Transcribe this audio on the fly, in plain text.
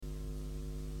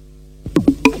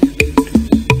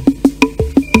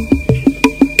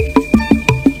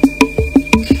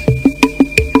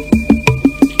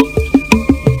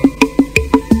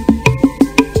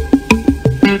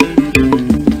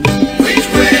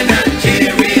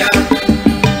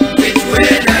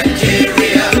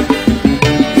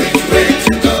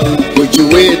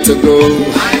go.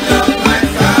 I love my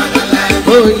fatherland.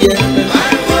 Oh yeah,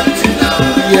 I want to know.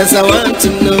 yes I want to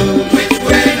know. Which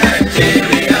way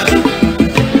Nigeria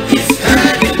is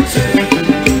heading to?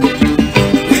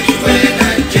 Which way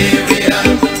Nigeria?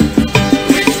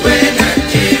 Which way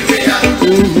Nigeria?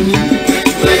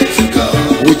 Which way to go?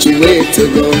 Which way to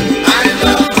go? I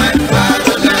love my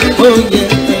fatherland. Oh yeah,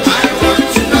 I want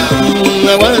to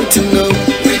know. I want to know.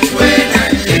 Which way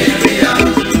Nigeria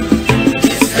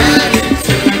is heading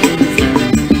to?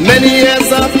 Many years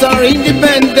after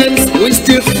independence, we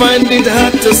still find it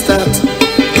hard to start.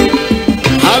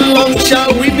 How long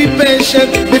shall we be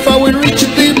patient before we reach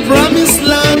the promised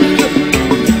land?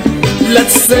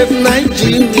 Let's save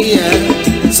Nigeria,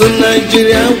 so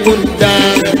Nigeria won't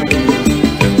die.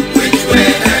 Which way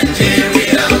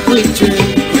Nigeria? Which way?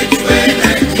 Which way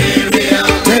Nigeria?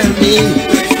 Tell me.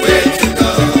 Which way to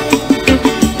go?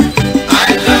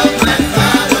 I love my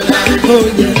fatherland. Oh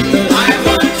yeah, I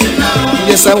want to know.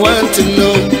 yes I want to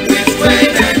know. Which way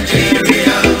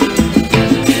Nigeria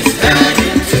is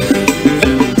heading to?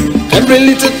 Every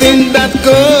little thing that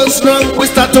goes wrong, we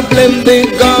start to blame the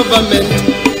government.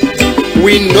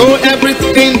 We know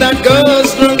everything that goes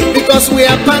wrong because we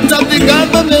are part of the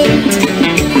government.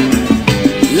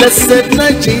 Let's save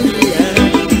Nigeria,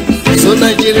 so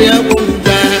Nigeria won't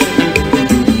die.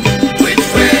 Which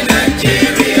way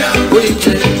Nigeria? Which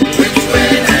way? Which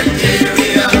way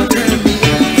Nigeria? Tell me.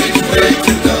 Which way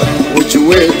to go? Which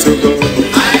way to go?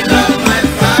 I love my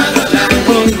fatherland.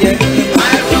 Oh yeah,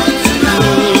 I want to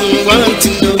know. want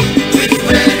to know. Which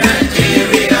way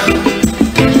Nigeria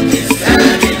is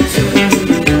heading to?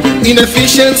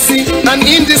 Inefficiency and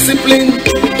indiscipline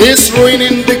is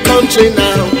ruining the country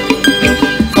now.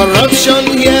 Corruption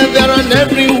here, there and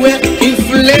everywhere.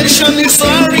 Inflation is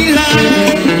soaring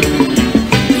high.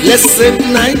 Let's save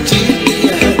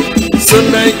Nigeria, so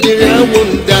Nigeria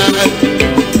won't die.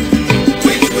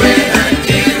 Which way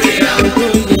Nigeria?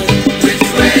 Which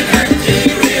way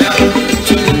Nigeria?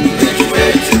 Which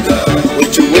way to go?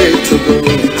 Which way to go?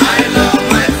 I love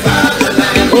my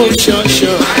fatherland. Oh sure,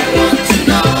 sure. I want to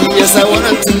know. Yes, I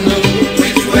want to know.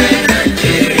 Which way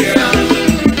Nigeria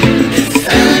is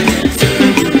heading to?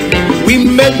 We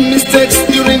made mistakes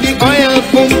during the oil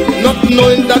boom, not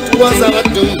knowing that was our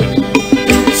doom.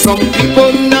 Some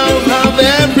people now have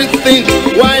everything,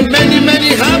 while many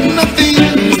have nothing.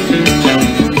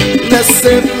 Let's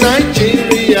save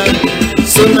Nigeria,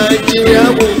 so Nigeria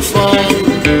won't fall.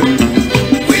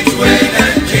 Which way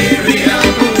Nigeria?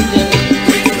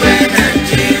 Which way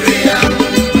Nigeria?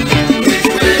 Which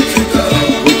way to go?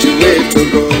 Which way to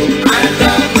go? I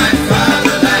love my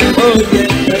fatherland. Oh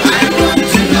yeah, I want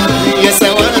to know. yes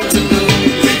I want to know.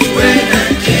 Which way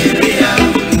Nigeria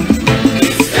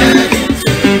is heading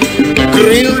to?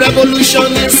 Green revolution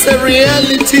is a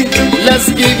reality. Let's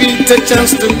give it a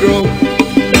chance to grow.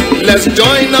 Let's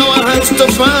join our hands to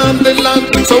farm the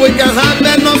land so we can have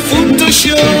enough food to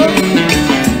show.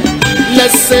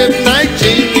 Let's save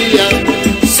Nigeria,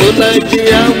 so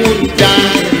Nigeria won't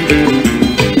die.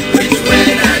 Which way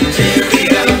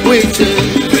Nigeria? Which way?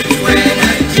 Which way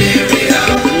Nigeria?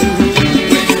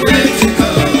 Which way to go?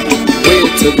 Way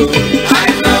to go? I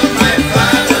love my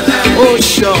fatherland. Oh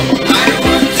sure, I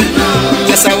want to know.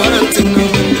 yes I want to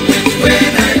know. Which way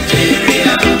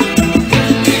Nigeria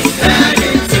is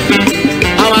heading to?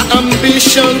 Our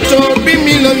ambition to be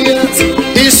millionaires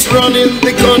is running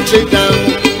the country down.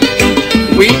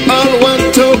 We all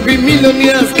want to be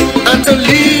millionaires and to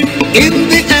live in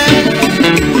the air.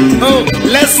 Oh,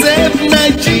 let's save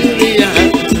Nigeria,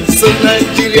 so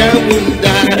Nigeria won't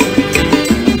die.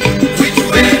 Which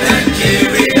way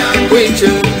Nigeria? Which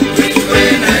way? Which way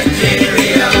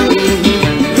Nigeria?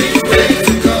 Which way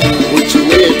to go? Which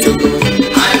way to go?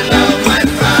 I love my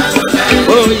fatherland.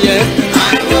 Oh yeah,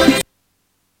 I want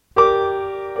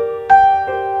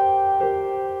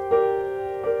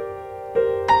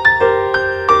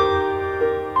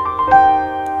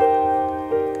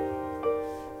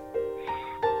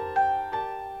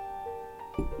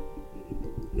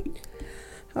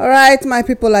All right, my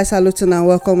people, I salute you and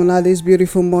welcome on this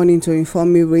beautiful morning to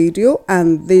Inform Me Radio,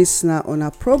 and this now on our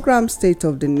program State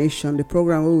of the Nation, the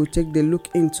program where we take the look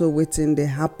into wetin dey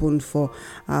happen for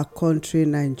our country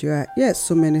Nigeria. Yes,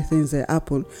 so many things dey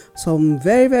happen, some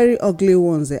very very ugly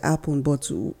ones dey happen,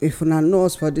 but if una know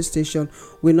us for this station,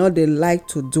 we no dey like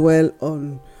to dwell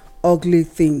on ugly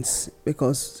things,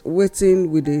 because wetin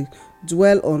we dey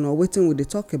dwell on or wetin we dey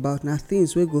talk about na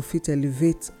things wey go fit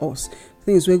elevate us,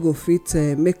 things wey go fit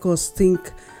make us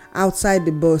think outside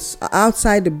the box,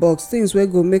 things wey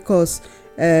go make us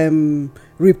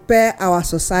repair our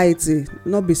society,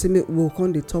 not be saying we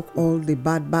come dey talk all the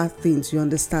bad things, you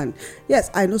understand. Yes,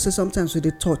 I know say sometimes we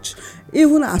dey touch,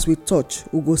 even as we touch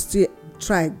we go still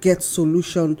try get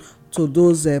solution to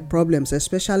those problems,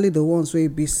 especially the ones wey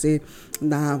be say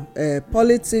na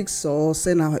politics, or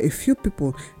say na a few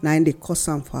people na im dey cause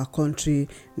am for our country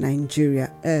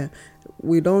Nigeria.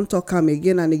 We don talk am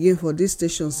again and again for this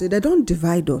station, say they don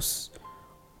divide us.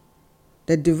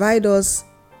 They divide us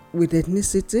with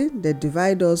ethnicity, they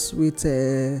divide us with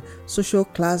social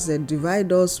class, they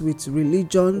divide us with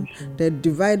religion, they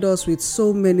divide us with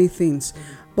so many things.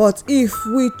 But if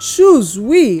we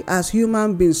as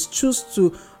human beings choose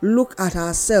to look at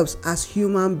ourselves as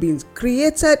human beings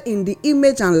created in the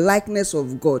image and likeness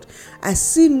of God, I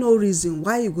see no reason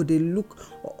why you go dey look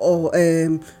or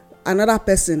another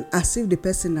person as if the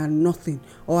person are nothing,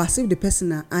 or as if the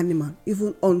person are animal,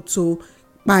 even unto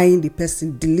buying the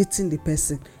person, deleting the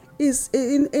person. Is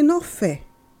not fair.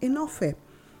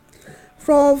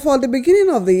 For the beginning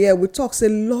of the year, we talk say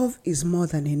love is more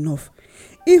than enough.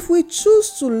 If we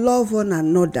choose to love one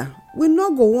another, we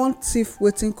not go want thief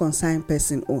wetin concern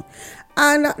person own.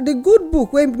 And the good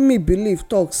book wey me believe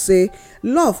talk say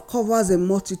love covers a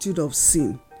multitude of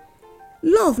sin.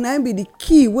 Love na be the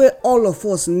key wey all of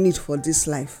us need for this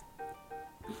life.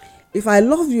 If I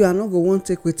love you, I no go want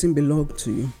take wetin belong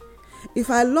to you.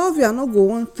 If I love you, I no go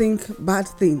want think bad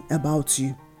thing about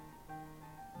you.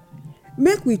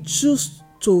 Make we choose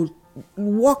to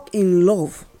walk in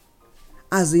love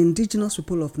as the indigenous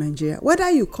people of Nigeria, whether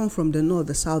you come from the north,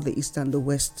 the south, the east and the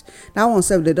west. That one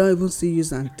self they don't even see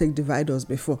use and take divide us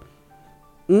before.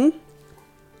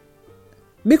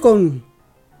 Because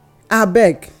I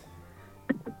beg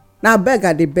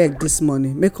I dey beg this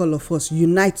morning, make all of us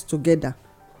unite together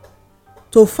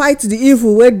to fight the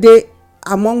evil wey dey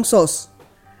amongst us,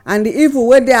 and the evil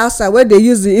wey dey outside, wey dey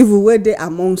use the evil wey dey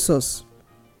amongst us.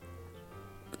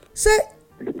 Say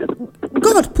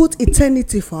God put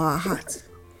eternity for our heart.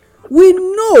 We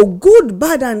know good,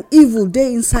 bad and evil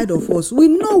dey inside of us. We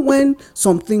know when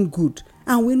something good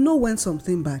and we know when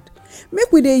something bad.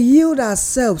 Make we dey yield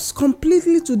ourselves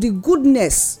completely to the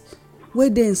goodness wey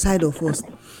dey inside of us.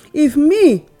 If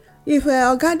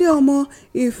Ogade Omo,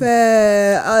 if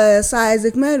Sir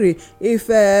Isaac Mary, if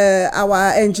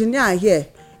our engineer here,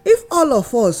 if all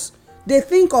of us they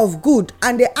think of good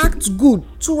and they act good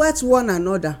towards one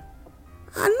another,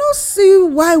 I no see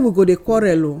why we go dey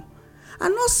quarrel. I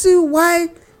no see why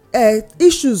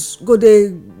issues go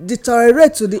dey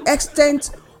deteriorate to the extent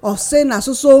of saying na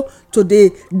so to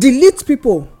dey delete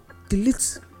people.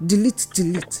 Delete.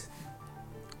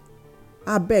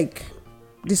 I beg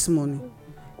this morning,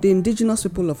 the indigenous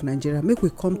people of Nigeria, make we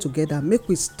come together, make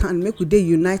we stand, make we dey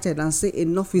united and say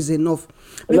enough is enough.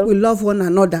 Make we love one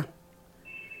another.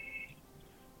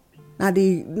 Now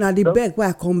the beg where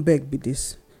I come beg be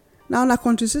this. Now na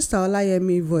country sister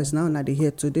Olayemi voice now na dey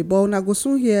hear today, but una go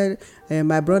soon hear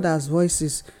my brother's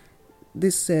voices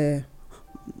this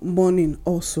morning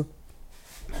also.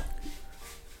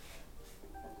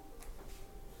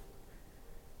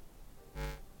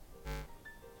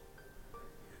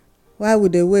 Why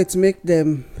would they wait? Make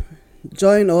them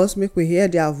join us, make we hear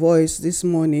their voice this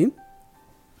morning.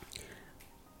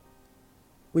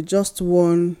 We just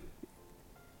want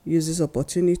use this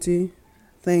opportunity,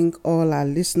 thank all our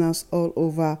listeners all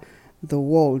over the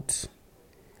world.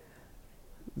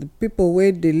 The people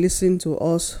where they listen to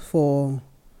us for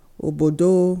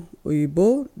Obodo,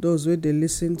 Oyibo, those where they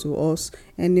listen to us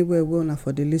anywhere we want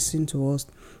for they listen to us.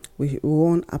 We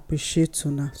want appreciate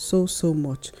una so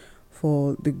much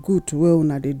for the good way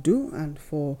una they do, and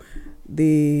for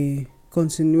the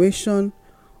continuation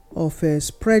of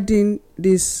spreading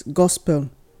this gospel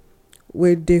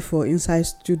wey dey for inside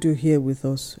studio here with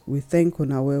us. We thank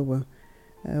una well.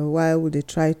 While we dey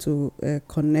try to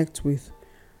connect with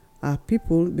our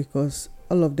people, because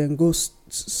all of them go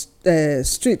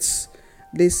streets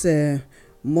this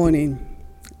morning.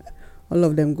 All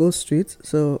of them go streets,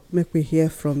 so make we hear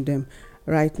from them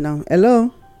right now.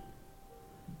 Hello.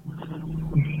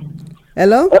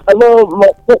 Hello,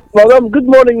 madam. Good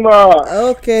morning, ma.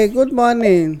 Okay, good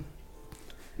morning.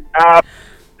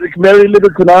 Merry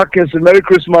little Kanakis and Merry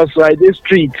Christmas on this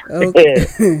street. Okay.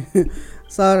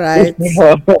 It's all right.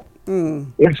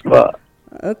 Yes, ma.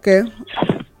 Okay.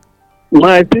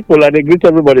 My people, I greet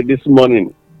everybody this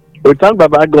morning. We thank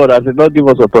Baba God as He not give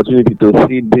us opportunity to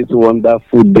see this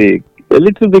wonderful day. A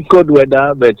little bit cold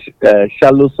weather, but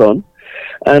shallow sun.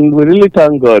 And we really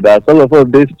thank God that all of us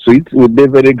this street with the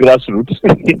very grassroots,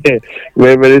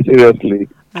 very seriously,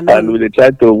 and we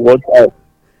try to watch out.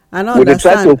 I don't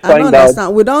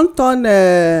understand. We don't turn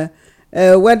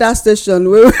weather station.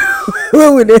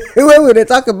 when we dey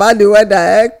talk about the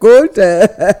weather, cold,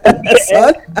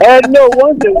 sun. No,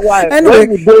 once in a while.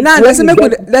 Anyway, now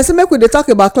let's make we dey talk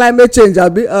about climate change,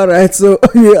 abi. All right, so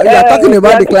you are talking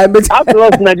about the climate. After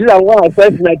all, Nigeria won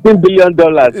assess $19 billion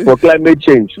for climate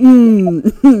change. So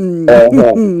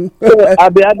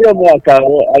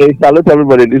I salute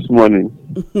everybody this morning.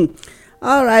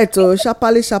 All right, so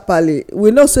sharply, we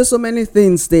know say so many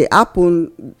things they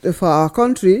happen for our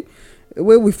country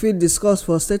wey we fit discuss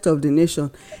for state of the nation.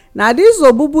 Now this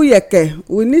obubu yeke,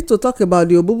 we need to talk about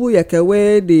the obubu yeke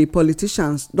wey the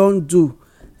politicians don do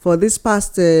for this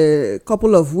past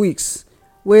couple of weeks,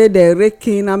 where they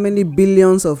raking how many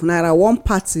billions of naira. One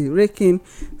party raking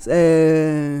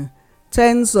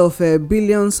tens of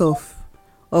billions of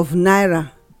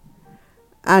naira,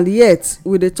 and yet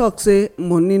we dey talk say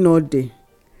money no dey.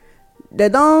 They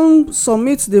don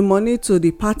submit the money to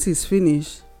the parties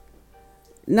finish.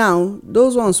 Now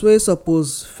those ones wey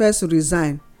suppose first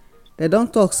resign, they don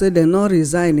talk say they no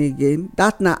resign again.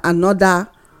 That na another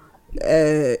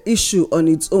issue on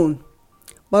its own.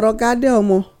 But oga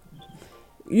Adeomo,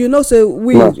 you know say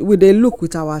we dey look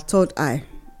with our third eye,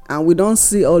 and we don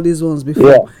see all these ones before.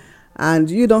 Yeah. And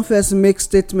you don first make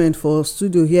statement for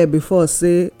studio here before,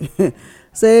 say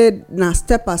say na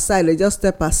step aside, they just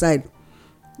step aside.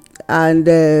 And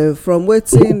from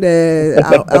wetin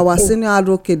our senior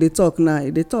advocate dey talk now,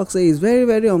 dey talk say it's very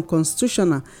very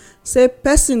unconstitutional. Say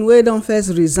person wey don first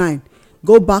resign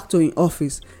go back to im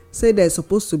office, say there's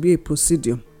supposed to be a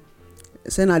procedure.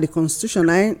 Say na the constitution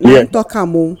na talk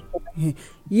am o.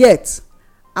 Yet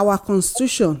our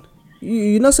constitution,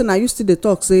 you know say na you still dey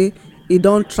talk say e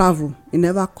don travel, e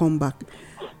never come back,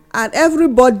 and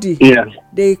everybody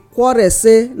dey quarrel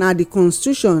say na the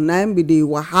constitution na im be the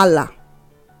wahala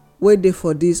wey dey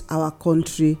for this our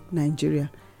country Nigeria.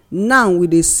 Now we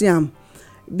dey see am,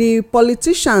 the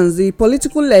politicians, the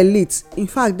political elite, in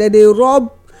fact dem dey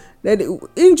rub,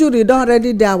 injury don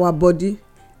already dey our body.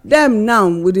 Dem now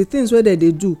with the things wey dem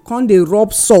dey do come dey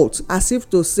rub salt as if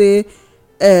to say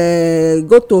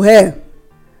go to hell.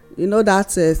 You know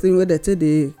that thing wey dem take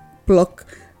dey pluck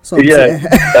something.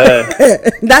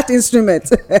 That instrument,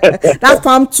 that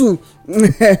farm tool.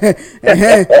 They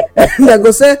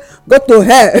go say go to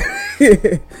hell.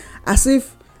 as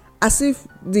if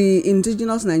the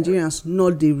indigenous Nigerians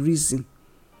no dey reason,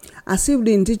 as if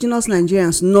the indigenous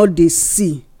Nigerians no dey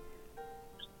see.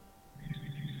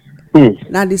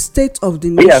 Na the state of the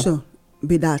nation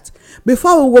be that.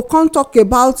 Before we go come talk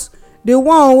about the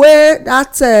one wey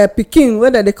that pikin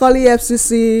wey dem dey call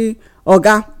EFCC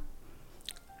oga,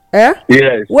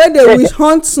 wey dey with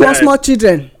hunt small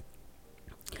children.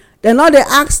 Dem no dey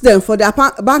ask dem for their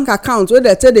bank account wey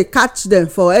dem take dey catch dem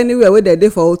for anywhere wey dem dey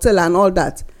for hotel and all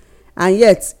that. And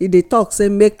yet e dey talk say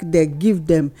make dem give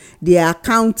dem the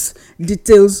account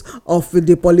details of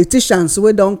the politicians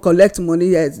wey don collect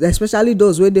money, especially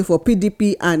those wey dey for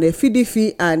PDP and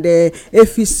FDP and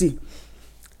APC.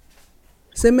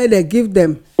 Say make dem give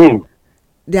dem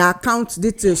their account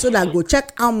details so that go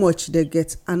check how much they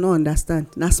get. I no understand.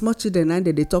 Na small children na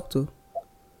dem dey talk to.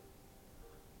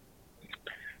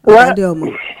 Well,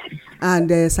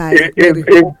 and side.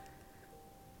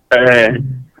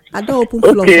 I don't open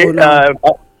floor for now.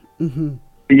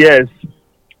 Yes,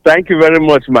 thank you very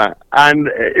much, ma. And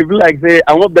if you like say,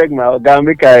 I won't beg my oga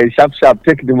make I sharp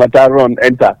take the matter run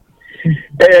enter.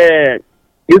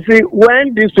 You see,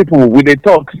 when these people when they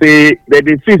talk say that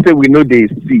they feel say we know they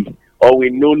see or we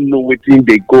know wetin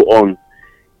they go on,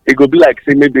 it go be like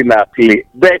say maybe na play,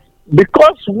 but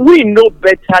because we know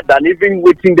better than even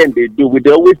wetin them they do, we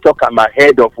dey always talk am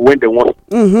ahead of when they want.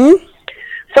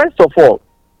 First of all,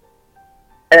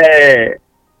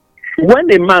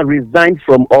 when a man resigns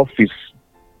from office,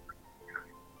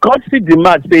 courtesy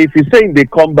demand say if he say they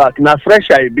come back, na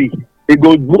fresher e be. He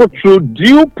go through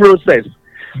due process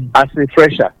as a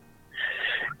fresher.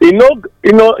 You know,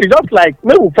 it's just like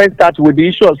maybe we first start with the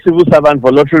issue of civil servant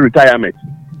voluntary retirement.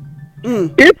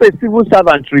 If a civil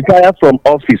servant retire from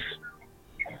office,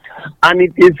 and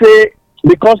it is a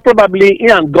because probably he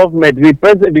and government, the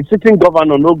president, the sitting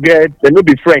governor, they no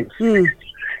be friends.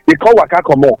 They call waka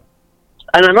comot,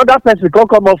 and another person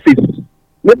come office.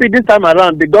 Maybe this time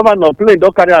around, the governor plane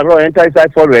don't carry a run enter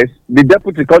inside forest. The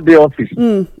deputy call the office.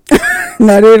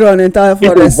 Now they run entire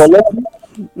forest.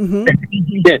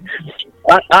 Yeah.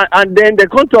 And then the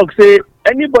contract say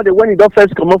anybody when he don't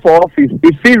first come up for office,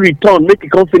 if he return, make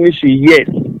it come finish it, yes.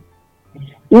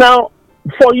 Now,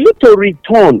 for you to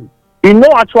return, it no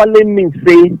actually means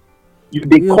say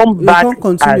you come back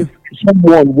as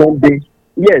someone one day.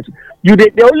 Yes.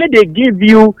 They only give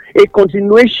you a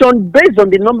continuation based on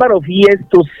the number of years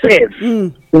to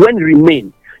serve when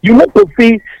remain. You need to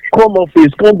see come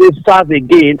office, come dey serve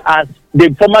again as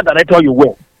the former director you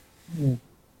were. They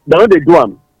no dey do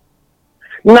am.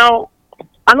 Now,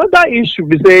 another issue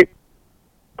be say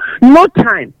no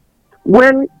time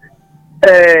when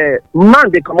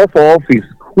man dey comot for office,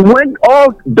 when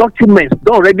all documents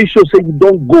don already show say you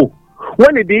don go,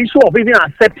 when the issue of even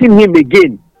accepting him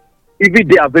again even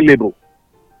dey available,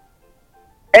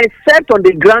 except on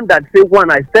the ground that say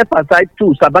one, I step aside,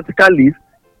 two, sabbatical leave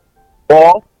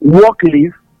or work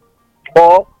leave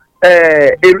or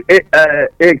a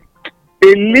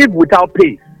leave without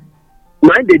pay.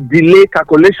 Now they delay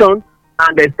calculation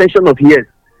and the extension of years.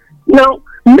 Now,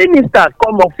 minister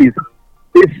come office,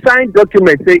 they sign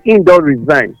document say he don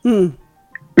resign.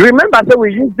 Remember, say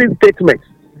we use this statement.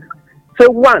 Say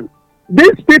one,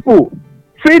 these people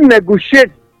fit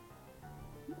negotiate.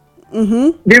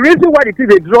 The reason why they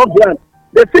dey draw grant,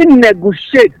 they fit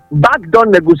negotiate, backdoor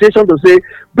negotiation to say,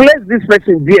 place this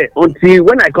person there until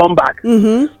when I come back.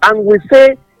 And we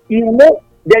say, you know,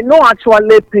 they no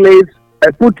actually place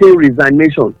put in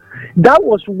resignation. That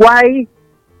was why,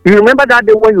 you remember that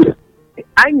day when you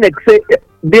INEC say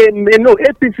they may know,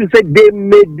 APC said they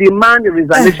may demand a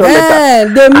resignation letter.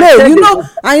 They may, you know,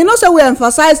 and you know, so we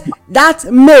emphasize that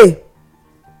may.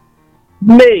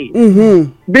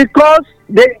 Because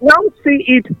they now see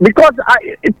it, because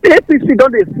APC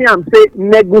don't they see and say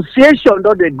negotiation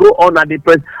don't they go on at the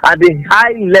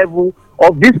high level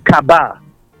of this cabal.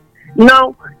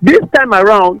 Now this time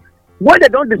around, when they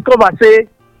don't discover, say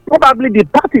probably the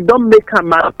party don't make a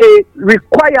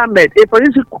requirement, a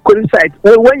political coincide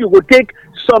when you go take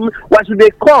some, what should they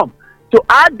come to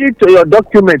add it to your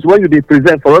documents when you they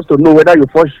present for us to know whether you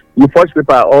forge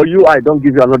paper or I don't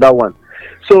give you another one.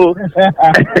 So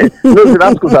no,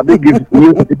 that's because I big give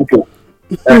you certificate.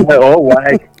 Or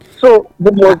why? So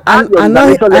the most I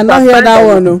not hear that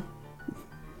one. No.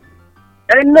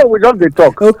 No, we just they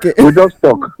talk. Okay. We just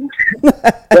talk.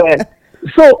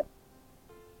 So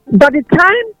by the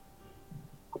time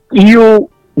you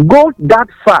go that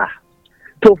far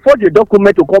to forge a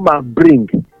document to come and bring,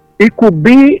 it could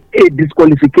be a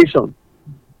disqualification.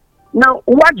 Now,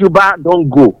 Wajuba don't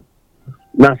go.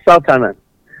 Now, Southerners.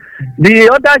 The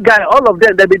other guy, all of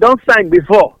them, they don't sign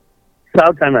before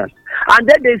Southerners. And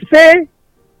then they say,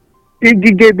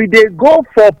 they go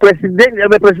for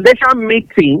presidential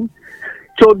meeting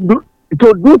to do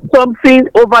something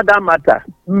over that matter.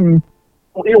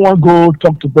 He want go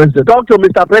talk to president. Talk to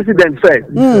Mr. President first.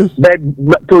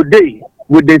 But today,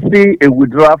 would they see a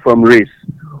withdrawal from race?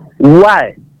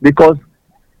 Why? Because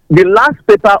the last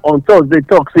paper on Thursday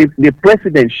talks if the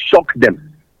president shocked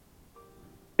them.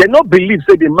 They don't believe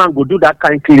say the man go do that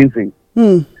kind of cleansing.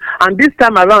 And this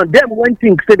time around, them when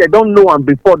things say they don't know him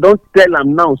before, don't tell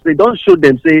them now. Say don't show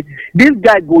them. Say this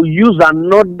guy go use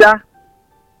another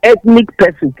ethnic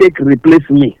person take replace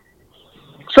me.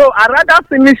 So I rather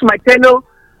finish my tenure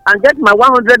and get my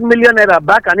 100 million naira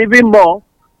back and even more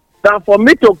than for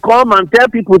me to come and tell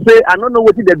people say I don't know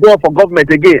what they do for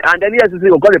government again. And then yes,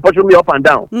 will come push me up and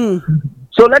down.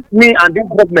 So let me and this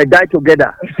government die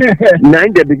together. Now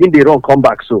they begin the wrong come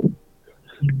back. So,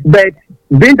 but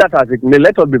being that as it may,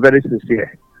 let us be very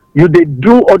sincere. You they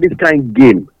do all this kind of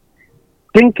game,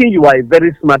 thinking you are a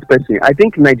very smart person. I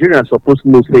think Nigerians are supposed to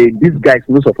know say these guys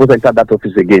not supposed to enter that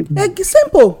office again.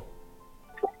 Simple.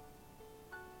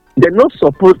 They're not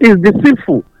supposed. It's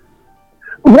deceitful.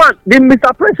 One, the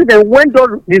Mr. President went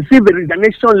on receive a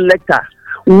resignation letter.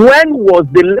 When was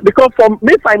the because from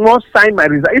if I must sign my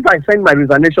if I send my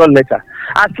resignation letter,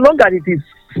 as long as it is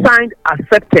signed,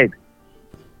 accepted,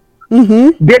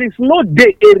 there is no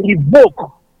day a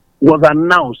revoke was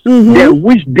announced. Then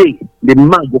which day the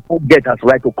man will get as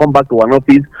right to come back to an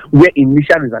office where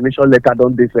initial resignation letter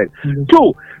don't they say.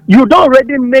 Two, you don't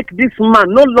already make this man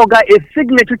no longer a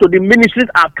signatory to the ministry's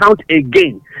account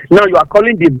again. Now you are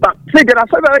calling the bank. See, there are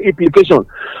several implications.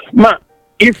 Man,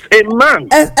 if a man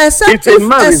except if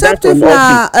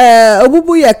na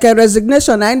Obubuyeke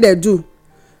resignation and they do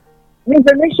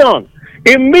resignation,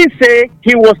 it means say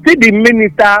he was still the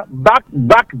minister back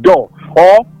door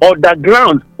or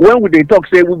underground. When we they talk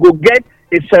say we go get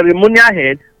a ceremonial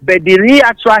head, but the real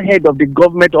actual head of the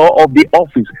government or of the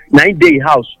office 9-day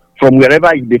house from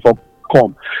wherever they for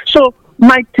come. So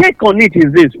my take on it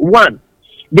is this: one,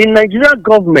 the Nigerian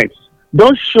government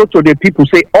don't show to the people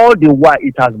say all the while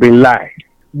it has been lied.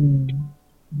 Two,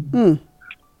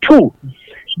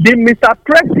 the Mr.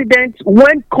 President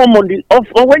when he come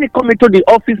into the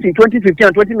office in 2015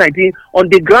 and 2019 on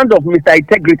the ground of Mr.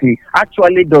 Integrity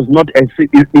actually does not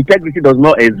exist. Integrity does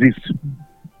not exist.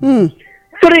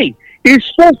 Three, it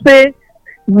should say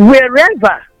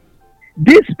wherever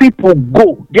these people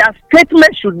go, their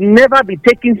statement should never be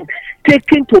taken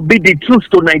to be the truth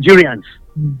to Nigerians.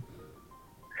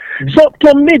 So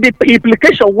to me, the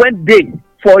implication when they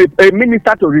for a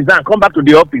minister to resign, come back to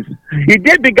the office, it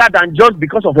is bigger than just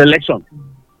because of election.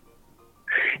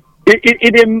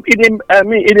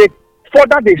 It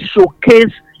further they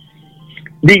showcase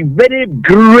the very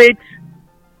great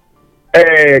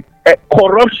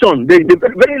corruption,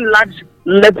 the very large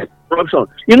level corruption.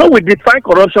 You know, we define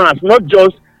corruption as not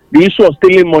just the issue of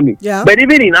stealing money, but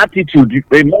even in attitude,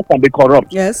 a man can be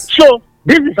corrupt. Yes. So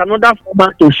this is another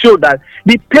format to show that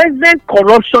the present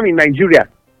corruption in Nigeria,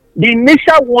 the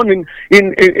initial one in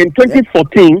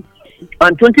 2014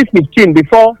 and 2015,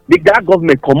 before that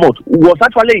government come out, was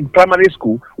actually in primary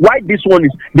school. Why this one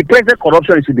is the present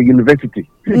corruption is in the university.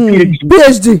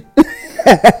 PhD.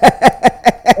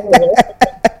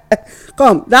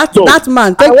 Come, that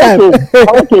man. Take time.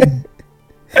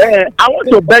 I want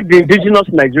to beg the indigenous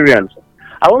Nigerians.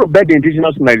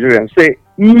 Say,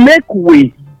 make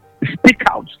we speak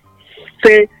out.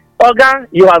 Say, Oga,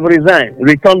 you have resigned.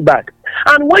 Return back.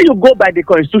 And when you go by the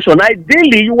constitution,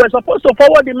 ideally you were supposed to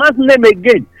forward the man's name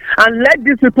again and let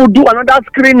these people do another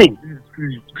screening.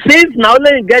 Since now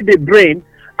let you get the brain.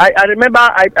 I remember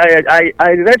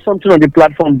I read something on the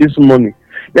platform this morning.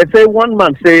 They say one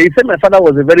man he said my father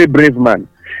was a very brave man.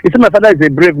 He said my father is a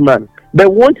brave man.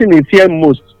 But one thing he feared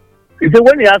most. He said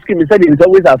when he asked him, he said he's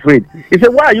always afraid. He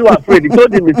said, why are you afraid? He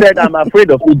told him, he said, I'm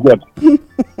afraid of Egypt.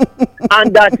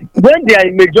 And that when they are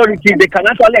in majority, they can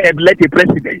actually elect a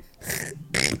president.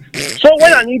 So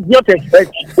when an idiot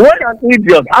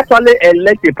actually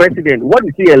elects a president, what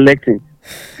is he electing?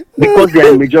 Because they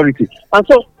are in majority. And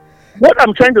so what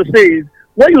I'm trying to say is,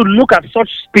 when you look at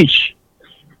such speech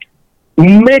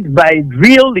made by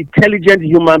real intelligent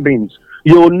human beings,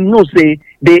 you know, say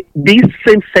these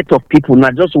same set of people,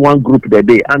 not just one group that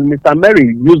day. And Mr.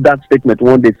 Mary used that statement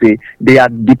one day, say they are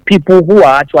the people who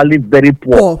are actually very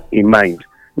poor in mind.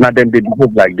 Now then they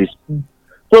behave like this.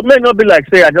 So it may not be like,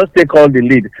 say, I just take all the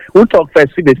lead. Who talk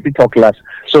first, see they still talk last.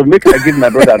 So make I give my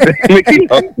brother.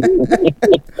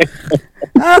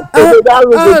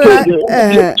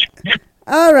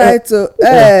 All right. So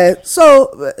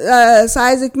Sir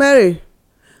Isaac Mary,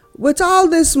 with all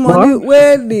this money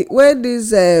where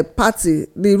this party,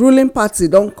 the ruling party,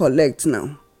 don't collect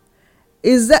now,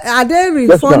 are they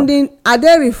refunding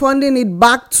it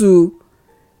back to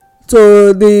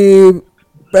the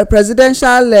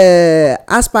presidential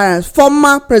aspirants,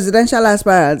 former presidential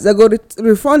aspirants? They go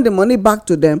refund the money back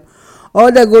to them,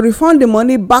 or they go refund the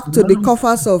money back to the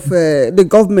coffers of the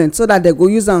government, so that they go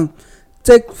use them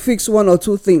fix one or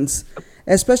two things,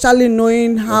 especially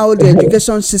knowing how the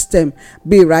education system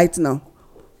be right now.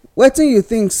 What do you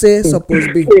think suppose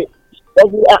be?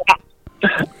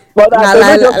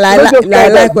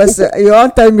 Like question. You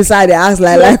won't tell me side they ask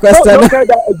like question.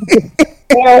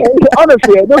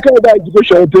 Honestly, I don't care about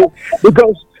education too,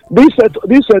 because this set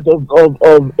of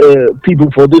people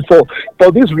for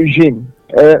this regime,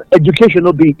 education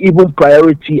not be even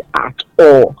priority at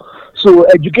all. So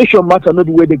education matter not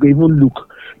the way they go even look.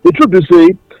 The truth is,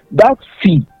 say that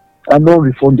fee are non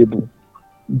refundable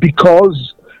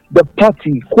because the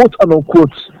party, quote and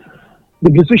unquote,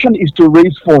 the decision is to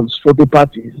raise funds for the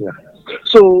parties.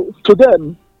 So to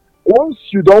them, once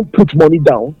you don't put money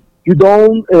down, you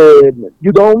don't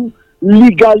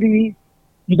legally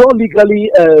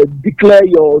declare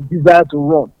your desire to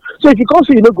run. So if you can't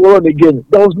say you don't go run again,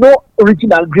 there was no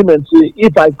written agreement say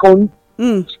if I can't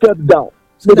step down.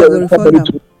 So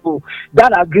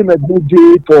that agreement no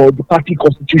day for the party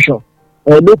constitution.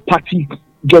 No party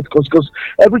get because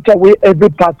every time every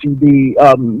party they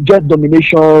get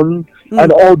nomination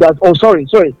and all that. Oh, sorry.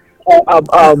 Is it a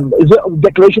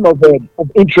declaration of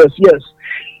interest? Yes,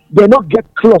 they not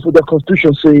get clause with the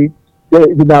constitution say there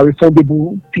is a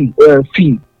refundable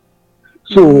fee.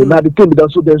 So now the thing with that,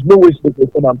 so there's no way to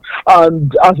get them.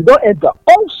 And as you don't enter,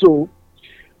 also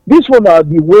this one are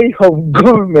the way of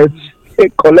government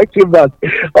collecting that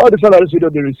all the salaries we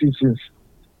don't receive since.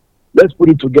 Let's put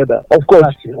it together. Of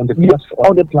course, on the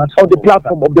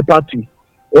platform of the party,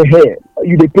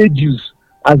 you they pay dues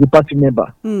as a party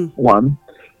member. One,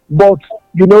 but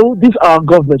you know, these are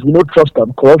governments. We don't trust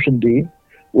them. Corruption day.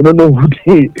 We don't know who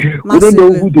they. We don't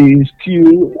know who they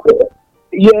steal.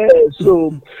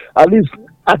 So at least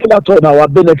I cannot turn our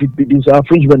benefit be this our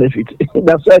fringe benefit.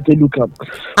 That's why I tell you come.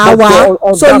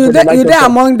 So you there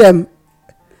among them.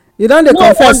 You don't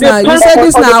confess now. You say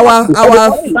this now our.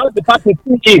 The party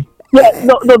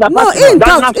no, in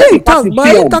talk,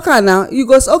 but in talk now. You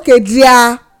go okay,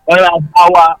 dear.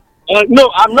 No,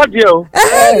 I'm not here.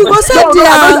 You go say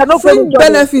dear fringe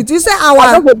benefit. You say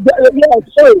our.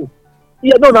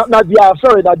 Yeah, no, Nadia.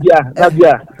 Sorry, Nadia.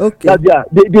 Okay. Nadia.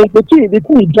 The thing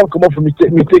you don't come up from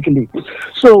mistakenly.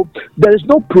 So there is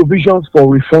no provisions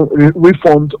for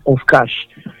refund of cash.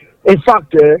 In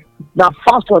fact, now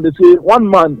fast one they say one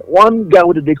guy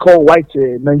what they call white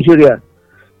Nigeria,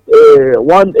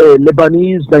 one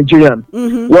Lebanese Nigerian.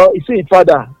 Mm-hmm. Well, he say his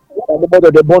father, the mother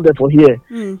they born there for here,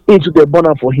 into the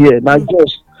born for here. Now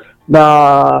just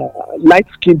light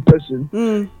skinned person.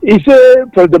 He say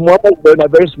President Muhammad is a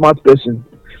very smart person.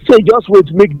 So he just wait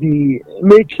to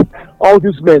make all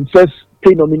these men first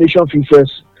pay nomination fee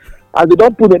first. As they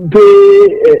don't put them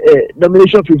pay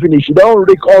nomination fee finish, they don't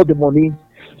rake all the money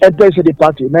enter into the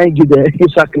party. Now he give the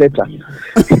sack letter.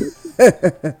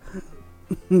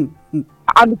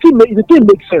 And the thing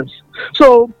makes sense.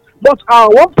 So, but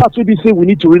one part we say we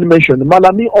need to really mention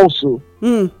Malami also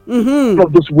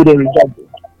from this wooden resign.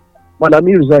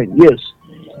 Malami resigned, yes.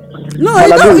 No, he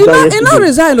not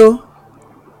resign, though.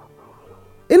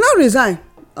 He not resign.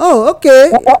 Oh,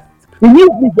 okay.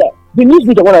 The news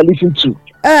media what I listen to.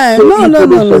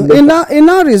 No. He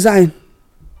not resign.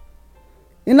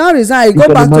 He now resign. He go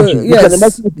back to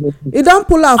yes. He don't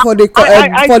pull out for the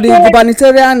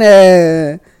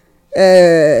gubernatorial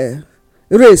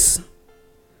race.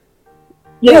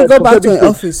 Yes, he go back to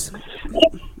office.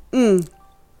 Can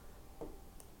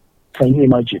you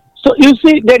imagine? So you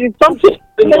see, there is something.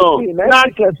 Now,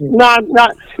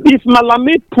 if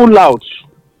Malami pull out,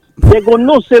 they go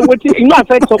no say what you know. I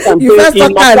talk and say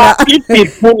if he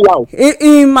pull out,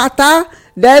 it matter.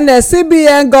 Then the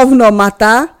CBN governor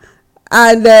matter.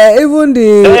 And even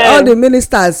all the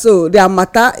ministers, so their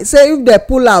matter. Say if they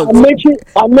pull out, I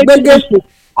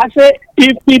say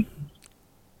if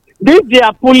they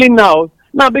are pulling out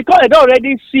now because they don't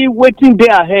already see waiting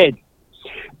there ahead.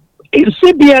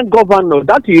 CBN governor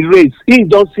that he raised, he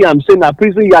don't see I'm saying a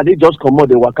prison yard. He just come out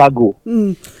the waka go.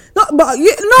 No, but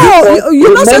you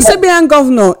know, say CBN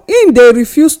governor, they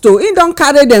refuse to. He don't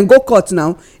carry them go court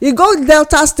now. He go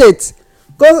Delta State,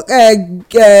 go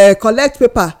collect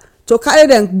paper. To carry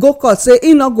them go court say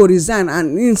he not go resign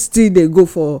and he still they go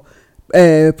for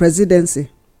presidency.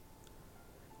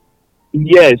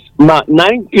 Yes, now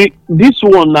this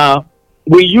one now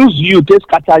we use you to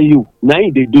scatter you. Now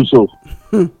they do so.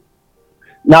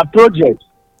 Now project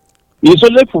is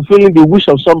only fulfilling the wish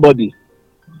of somebody.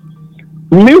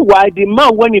 Meanwhile, the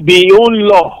man when he be own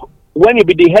law, when he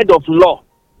be the head of law,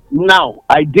 now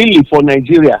ideally for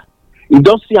Nigeria, you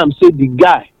don't see him say the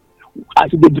guy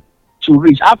as they to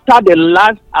reach after the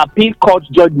last appeal court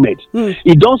judgment.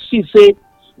 You don't see say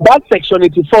that section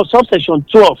 84 subsection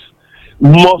 12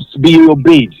 must be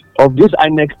obeyed of this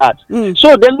INEC Act.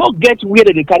 So they not get where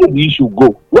they carry the issue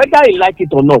go, whether you like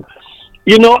it or not.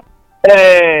 You know,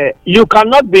 you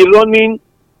cannot be running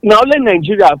now. Only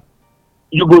Nigeria,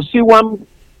 you go see one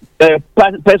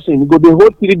person go the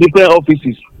whole 3 different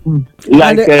offices,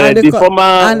 like the former,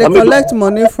 and they collect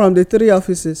money from the 3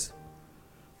 offices.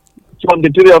 From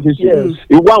the 3 offices. Yes.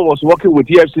 One was working with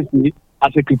EFCC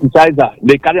as a criticizer.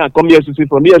 They carry and come EFCC.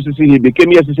 From EFCC, he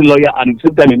became EFCC lawyer and at the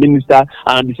same time a minister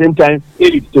and at the same time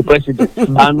aide to president.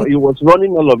 And he was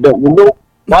running all of them. You know,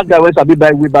 one guy went to be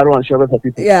by wheelbarrow and shovel for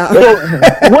people. Yeah. So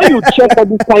when you check all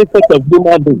this kind of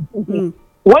human being,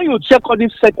 when you check all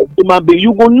this set of human being,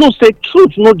 you will know say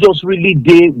truth not just really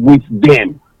there with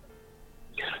them.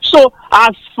 So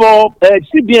as for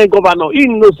CBN governor, he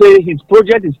know say his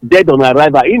project is dead on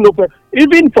arrival. He know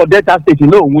even for Delta State, he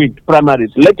no win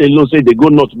primaries. Let alone say they go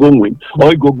north go win or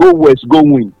he go west go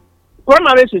win.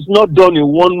 Primaries is not done in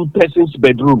one person's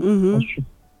bedroom.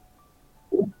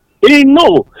 He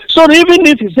know. So even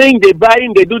if he's saying they buy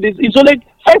in, they do this, it's only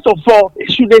first of all,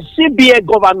 should a CBN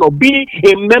governor be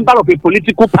a member of a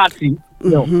political party?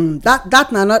 No.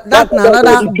 That's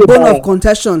another bone of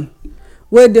contention.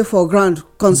 Where they for ground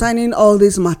concerning all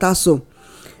this matter. So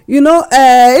you know,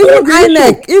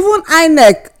 even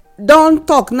INEC don't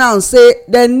talk now say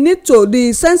they need to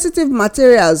the sensitive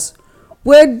materials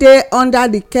where they under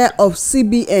the care of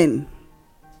CBN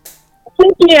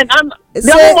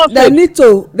say they need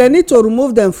to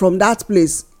remove them from that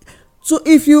place. So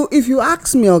if you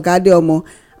ask me, Ogadeomo,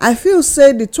 I feel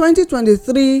say the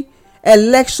 2023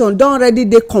 election don already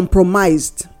dey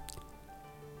compromised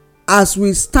as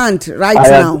we stand right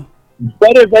now.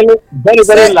 Very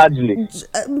largely.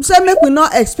 Say make we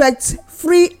not expect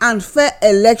free and fair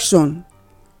election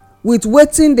with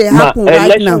wetin dey happen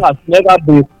right now.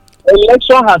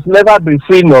 Election has never been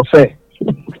free nor fair.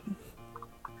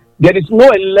 There is no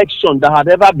election that had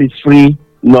ever been free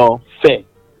nor fair.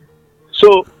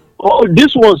 So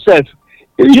this one self,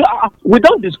 we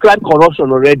don't describe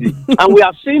corruption already, and we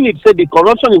have seen it. Say the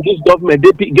corruption in this government,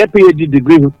 they get PhD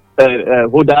degree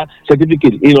holder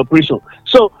certificate in operation.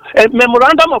 So a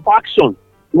memorandum of action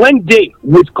when they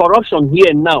with corruption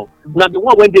here now, now the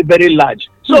one when they very large.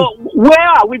 So where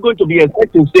are we going to be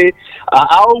expecting say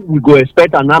how we go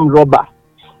expect an armed robber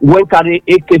when carry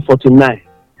AK-49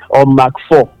 or Mark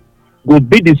 4 will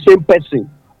be the same person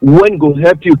when go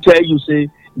help you tell you say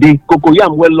the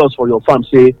cocoyam well lost for your farm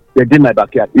say they did my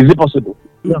backyard. Is it possible?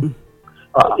 Yeah.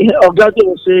 Ogaji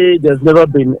will say there's never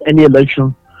been any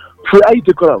election. Free, how you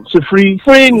take around? So free,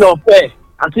 no fair.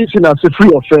 I think it's a free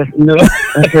or fair, you know.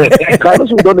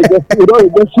 Because we don't get free or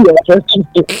fair.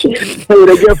 We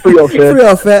don't get free or fair. Free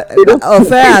or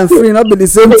fair, and free not be the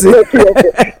same thing.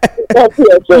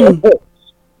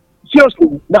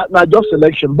 Seriously, not just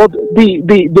election, but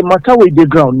the matter with the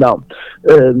ground now,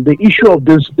 the issue of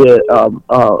this,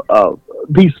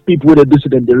 these people with a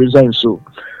dissident they resign. So,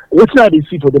 what's not they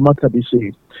see for the matter they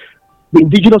say, the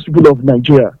indigenous people of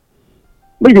Nigeria,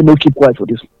 maybe no keep quiet for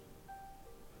this.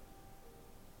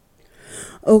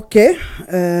 Okay,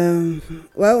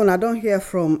 well, when I don't hear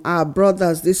from our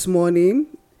brothers this morning,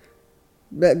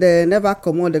 but they never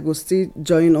come on, they go still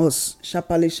join us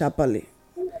sharply.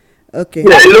 Okay.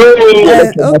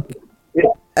 Hello. Okay.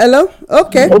 Hello.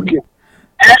 Okay.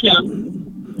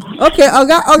 Okay.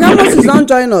 Oga Moses don't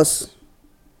join us.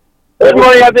 Good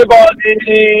morning,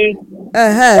 everybody.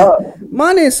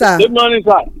 Morning, sir. Good morning,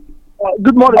 sir.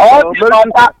 Good morning.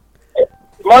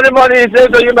 Morning. Say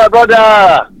to you, my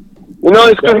brother. You know,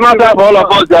 it's Christmas time for all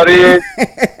of us, Jerry.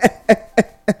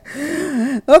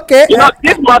 Okay. You know,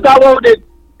 this matter what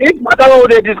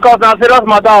they discuss now, serious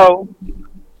matter.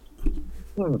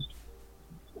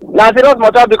 Now, serious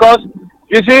matter because,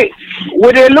 you see,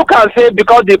 when they look and say,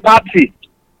 because the party,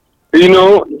 you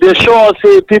know, they show us,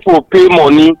 say, people pay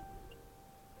money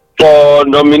for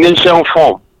nomination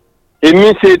form. It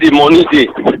means, say, the money they.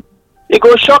 It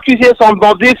will shock you, say, some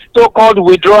of this so-called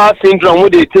withdrawal syndrome,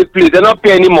 when they take place, they not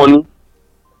pay any money.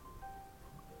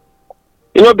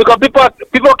 You know, because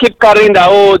people keep carrying that,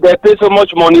 oh, they pay so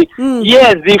much money.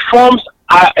 Yes, the forms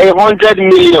are 100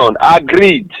 million,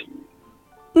 agreed.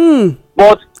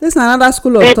 But this is another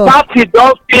school of the thought. party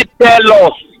don't tell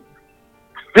us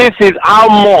this is how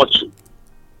much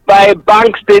by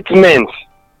bank statement.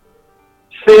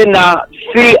 Say now,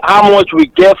 see how much we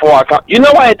get for our account. You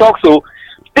know why I talk so?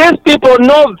 These people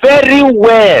know very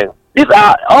well.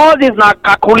 All these are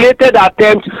calculated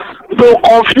attempts to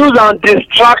confuse and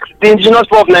distract the indigenous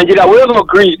people of Nigeria. We don't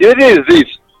agree. This is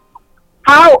this.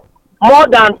 How more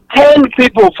than 10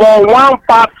 people from one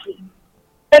party,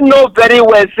 they know very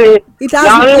well, say, it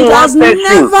has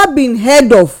never been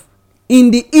heard of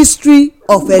in the history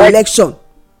of election.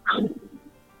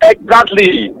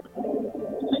 Exactly.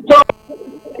 So,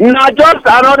 now just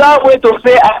another way to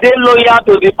say, are they loyal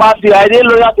to the party? Are they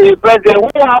loyal to the president? Who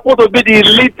happen to be the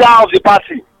leader of the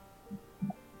party?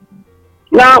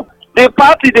 Now, the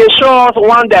party, they show us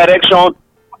one direction.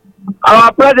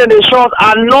 Our president, they show us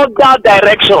another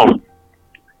direction.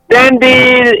 Then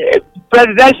the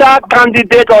presidential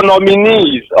candidate or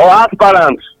nominees or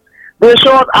aspirants, they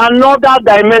show us another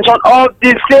dimension of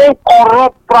the same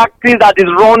corrupt practice that is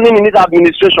running in this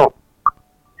administration.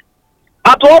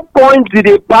 At what point did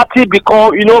a party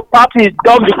become, party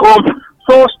don't become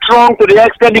so strong to the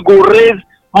extent it will raise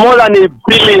more than $1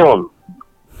 billion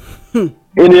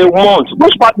in a month?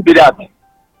 Which party be that?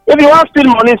 If you want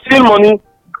to steal money,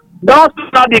 don't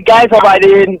start the guys about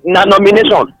the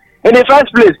nomination. In the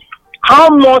first place, how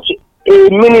much a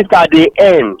minister they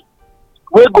earn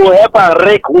will go help and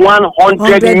rake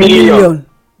 100 million?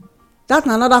 That's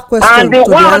another question. And the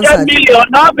 100 million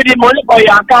now be the money for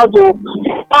your account.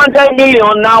 100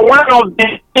 million now one of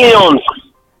the billions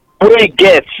we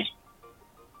get.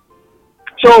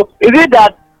 So is it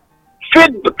that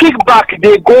kickback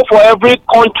they go for every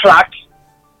contract?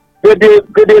 They pay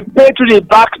to the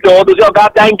back door to say, "Okay,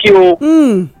 thank you."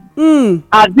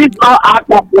 And this not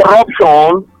act of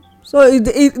corruption. So it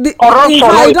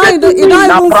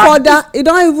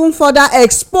don't even further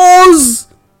expose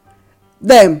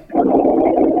them.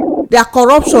 Their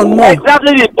corruption more.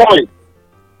 Exactly the point.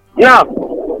 Now,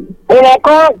 when I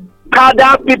come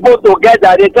gather people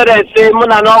together, they tell them, say,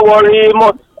 "Muna, not worry,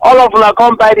 all of them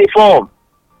come buy the form."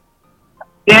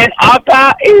 Then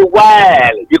after a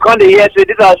while, you come hear say,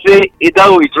 "This I say it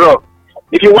don't withdraw."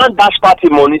 If you want dash party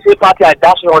money, say party I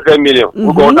dash 100 million.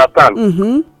 We go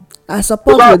understand. I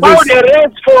suppose because with this. how they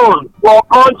raise funds for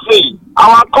country,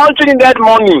 our country need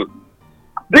money.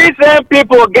 These same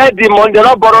people get the money, they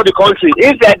don't borrow the country.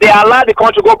 Instead, they allow the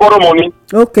country to go borrow money.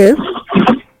 Okay.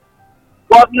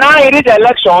 But now in this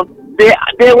election,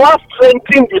 they want to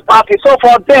strengthen the party. So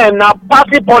for them, now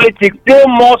party politics, they're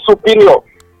more superior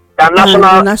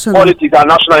than national politics and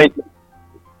national interest.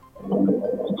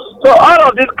 So all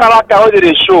of this character wey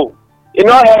dey show, e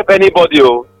no help anybody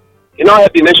o, e no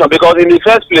help the nation, because in the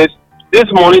first place, this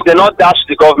money dey not dash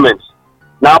the government.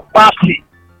 Na party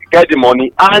get the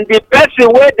money, and the person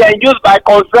wey dem use by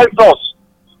consensus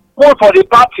vote for the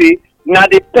party na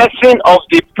the person of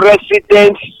the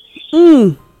president's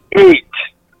aide,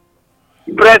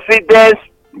 president's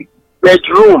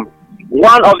bedroom,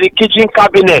 one of the kitchen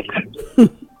cabinet.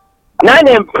 Now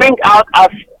dem bring out as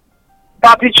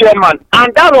party chairman,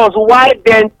 and that was why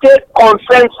dem take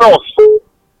consensus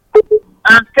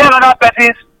and tell other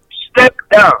persons step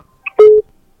down.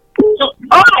 So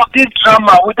all of this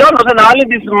drama, we don't know that only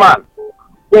this man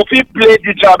will fit play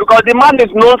the drama, because the man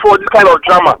is known for this kind of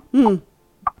drama.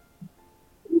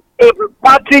 If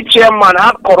party chairman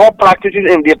have corrupt practices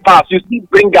in the past, you still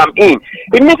bring them in.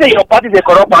 It means that your party is a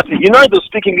corrupt party. You don't need to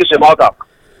speak English about that.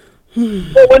 So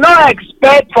we don't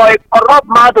expect for a corrupt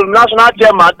man to national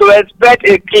chairman to expect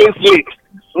a clean slate.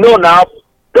 No, now,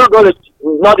 don't go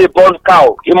not a born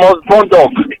cow. He must born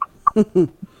dog.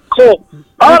 So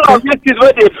all of this is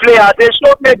where they play out. They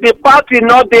show that the party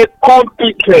not they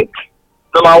competent.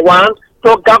 Number one,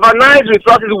 to galvanize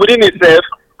resources within itself,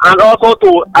 and also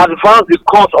to advance the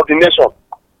cause of the nation.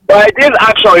 By this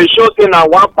action, it shows in a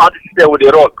one party system with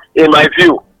the run, in my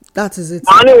view. That is it.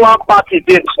 Only one party,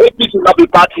 this APC will not be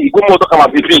party, good motor come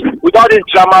and be without this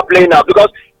drama playing out.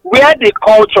 Because where the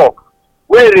culture,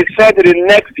 where it is sent to the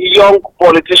next young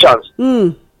politicians,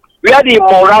 where the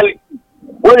morality,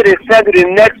 where it is sent to the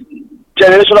next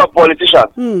generation of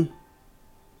politicians,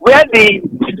 where the,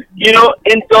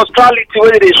 industriality,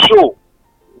 where they show.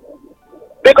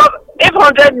 Because if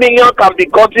 100 million can be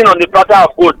gotten on the platter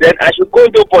of gold, then I should go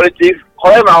into politics,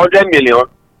 collect my 100 million,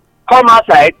 come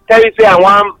outside, tell you say I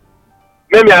want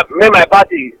make my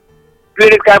party play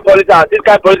this kind of politics, this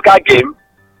kind of political game,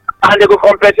 and they go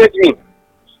compensate me.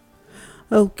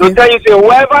 Okay. To tell you say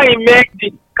whoever he make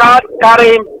the card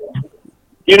carrying,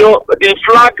 the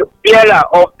flag bearer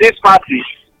of this party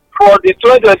for the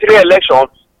 2023 election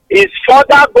is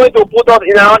further going to put us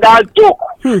in another joke.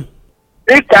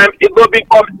 This time it will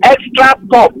become extra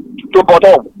top to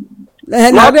bottom.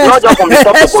 Not just from the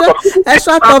top to bottom.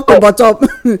 Extra top to bottom.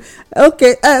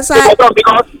 Okay, so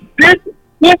because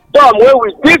this top where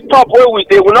we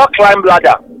they will not climb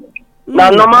ladder. Now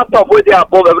normal top where they are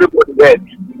above everybody there.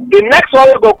 The next one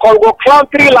will go climb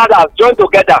 3 ladders join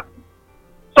together.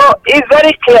 So it's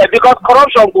very clear, because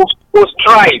corruption will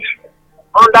strive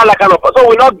under like kind of, so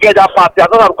we not get that party. As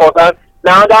far as I'm concerned,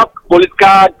 now that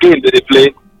political game that they play,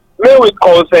 may we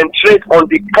concentrate on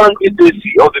the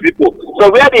candidacy of the people. So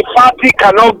where the party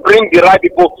cannot bring the right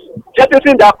people,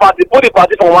 jettisoning that party, put the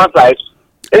party from one side,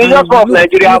 and in the of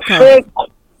Nigeria, face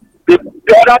the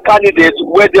other candidates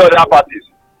with the other parties.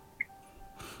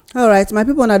 All right, my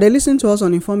people, now they listen to us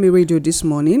on Inform Me Radio this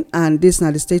morning, and this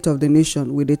now the state of the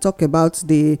nation, where they talk about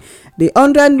the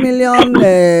 100 million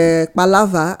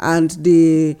palaver and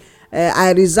the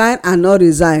I resign and not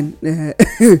resign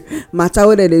matter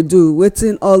what they do,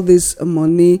 waiting all this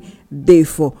money day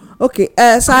for. Okay,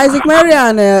 so Isaac Mary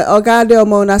and Oga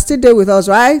Adeomo are still there with us,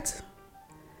 right?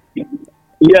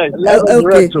 Yes.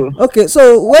 Okay.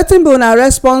 So waiting be una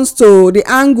response to the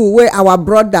angle where our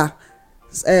brother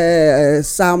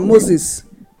Sam Moses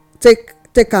take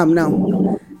am now.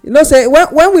 Say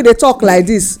when we dey talk like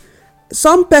this,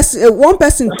 one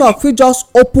person talk fit just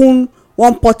open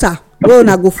one portal wey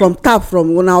una go from tap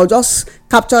from, una just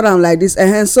capture am like this.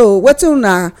 So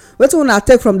wetin una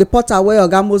take from the portal wey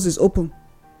Oga Moses open?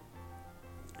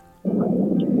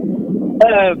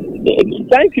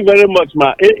 Thank you very much,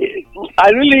 ma. I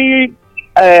really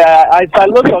I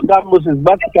salute Oga Moses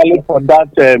basically for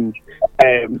that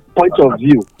point of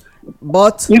view.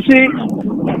 But you see,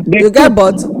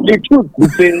 the truth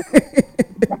is saying,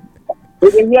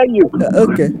 we can hear you.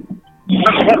 Okay.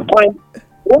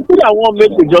 One thing I want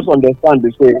make you just understand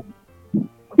is say,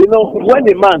 when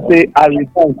the man say I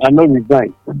resign, I no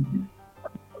resign.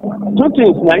 2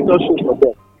 things na it just show for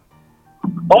them.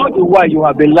 All the while you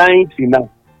have been lying till now.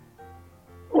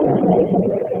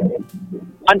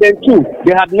 And then 2,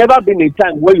 there had never been a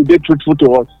time where you did truthful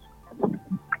to us.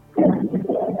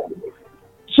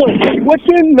 So what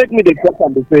can make me the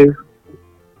question to say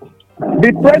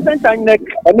the president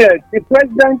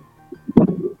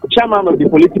chairman of the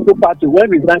political party when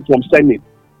resigned from Senate.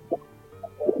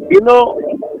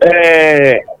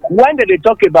 When they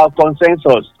talk about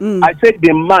consensus, I said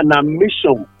the man a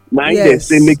mission, they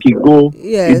say make it go,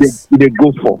 they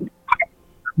go for.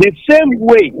 The same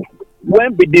way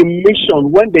when the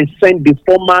mission, when they send the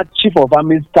former chief of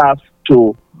army staff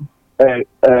to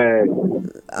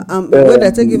Where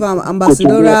they take give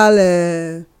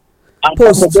ambassadorial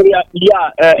post.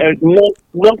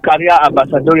 Non-career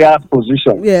ambassadorial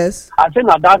position. Yes. I think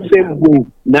at that same way,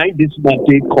 now this might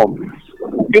come.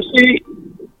 You see,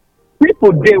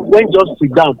 people they when just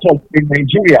sit down talk in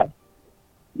Nigeria.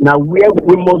 Now where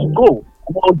we must go.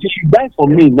 Until you die for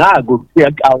me, now I go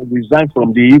take, I will resign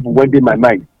from the evil when in my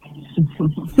mind.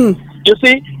 You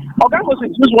see, Oga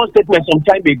Moses used one statement some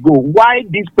time ago. Why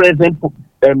this present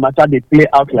matter they play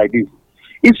out like this?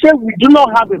 He said we do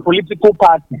not have a political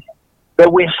party,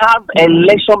 but we have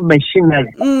election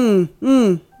machinery.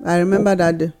 I remember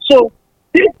that day. So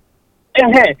this,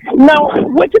 now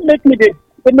what make me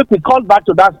call back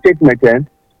to that statement?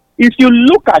 If you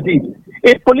look at it,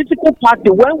 a political party,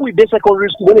 when we the secondary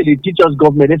school, when they teach us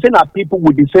government, they say that people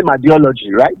with the same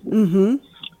ideology, right? Mm-hmm.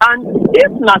 And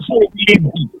if not so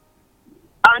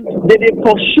and they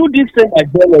pursue this same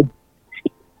ideology,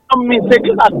 I mean,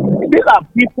 these are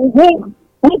people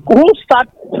who start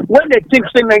when they think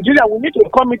say Nigeria, we need to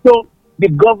come into the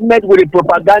government with the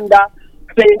propaganda,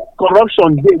 say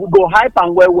corruption day, we go hype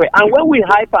and well, and when we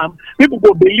hype them, people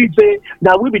go believe say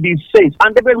that we be the saints,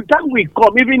 and every time we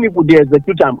come, even if we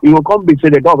execute them, it will come be say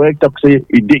the government talk say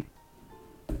it did.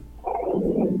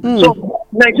 So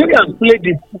Nigerians play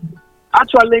this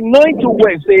actually knowing to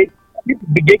well say people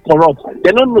be get corrupt,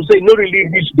 they don't know say no really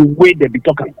reach the way they be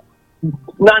talking.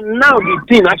 Now the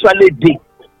thing actually did.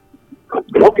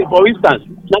 Okay, for instance,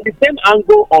 now the same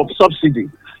angle of subsidy.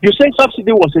 You say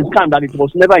subsidy was a scam, that it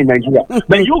was never in Nigeria.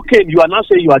 Then you came, you are now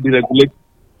saying you are the regulator.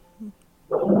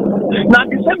 Now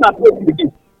the same approach with this.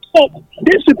 So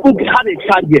these people had a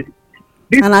target.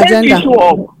 The an agenda. Issue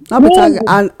of an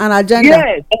agenda.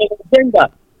 Yes, an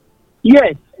agenda.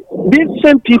 Yes. These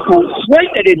same people, when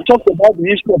they talk about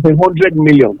the issue of 100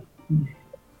 million,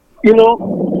 you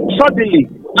know, suddenly,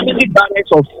 how many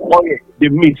barrels of oil they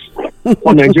miss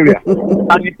for Nigeria?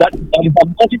 and that is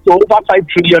amounting to over 5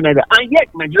 trillion naira. And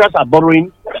yet, Nigerians are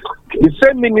borrowing. The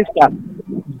same minister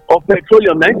of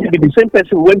petroleum, to be the same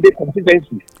person when they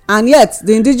constituency. And yet,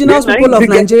 the indigenous people of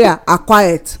Nigeria are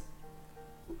quiet.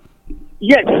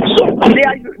 Yes, so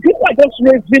people are just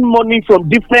raising money from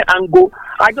different angles.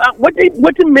 What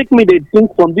make me they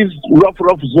think from this rough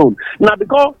zone now?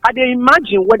 Because I they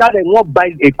imagine whether they want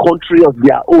buy a country of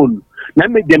their own. Now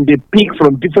make them they pick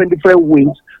from different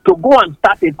wings to go and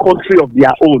start a country of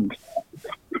their own.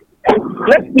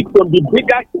 Let's pick from the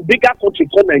bigger country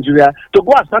called Nigeria to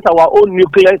go and start our own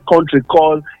nuclear country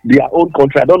called their own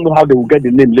country. I don't know how they will get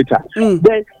the name later.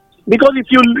 Then, because if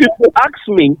you ask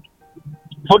me,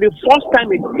 for the first time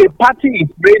a party is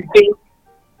raising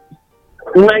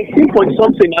 19 point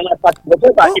something, and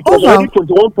it was already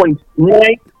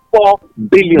 21.94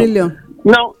 billion.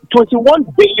 Now 21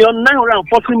 billion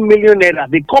 940 million naira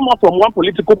they come up from one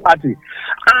political party,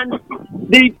 and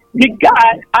the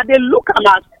guy and they look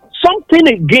at something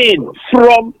again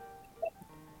from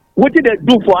what did they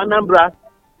do for Anambra.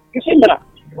 You see,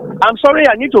 I'm sorry,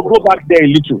 I need to go back there a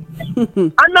little.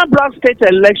 Anambra state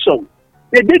election,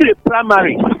 they did a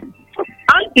primary,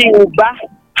 and the Uba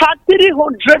had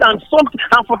 340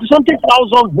 something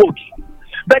thousand votes,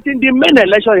 but in the main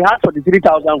election he had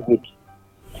 43,000 votes.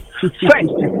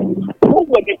 First, who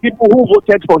were the people who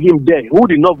voted for him then? Who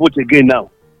did not vote again now?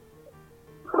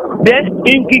 Then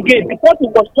in Gige, because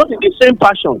it was not in the same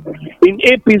passion in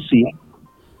APC,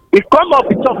 it come up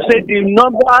with talk say the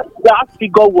number, that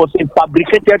figure was a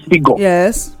fabricated figure.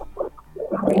 Yes.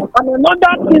 And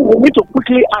another thing we need to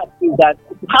quickly ask is that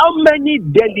how many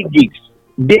delegates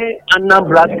they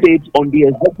Anambra State on the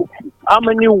executive? How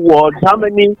many wards? How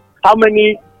many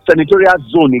senatorial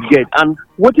zone you get? And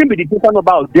what will be the total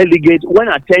number of delegates when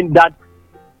attend that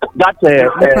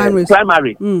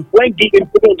primary when given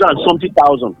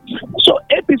 200,000. So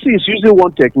APC is using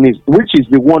one technique, which is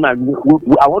the one I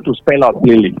want to spell out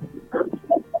plainly.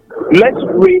 Let's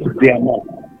raise the amount.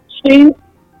 Since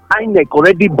INEC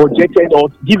already budgeted or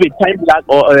give a time lag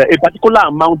or a particular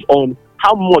amount on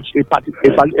how much a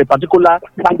particular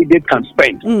candidate can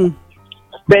spend.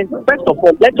 Then, first of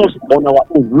all, let us on our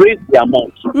own raise the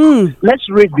amount. Let's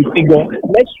raise the figure.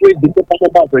 Let's raise the total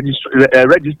number of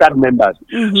registered members,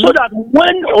 so that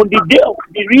when on the day of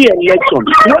the re-election,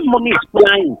 when money is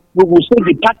flying, we will say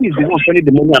the party is the one spending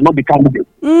the money and not the candidate.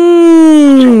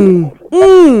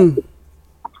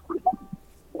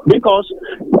 Because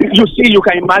you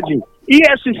can imagine,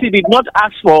 EFCC did not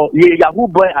ask for a Yahoo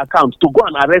Boy account to go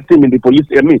and arrest him in the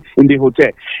in the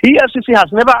hotel. EFCC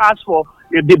has never asked for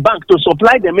the bank to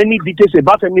supply them any details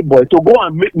about any boy to go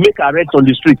and make arrests on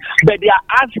the street. But they are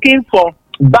asking for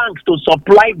banks to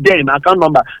supply them account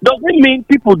number. Doesn't mean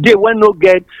people there will not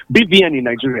get BVN in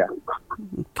Nigeria.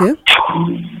 Okay.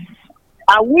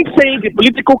 Are we saying the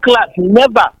political class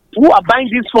never, who are buying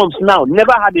these funds now,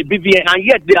 never had a BVN, and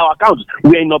yet their accounts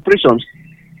were in operations,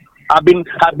 have been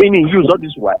in use all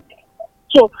this while?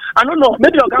 So I don't know.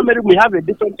 Maybe Oga Mary will have a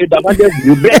different divergent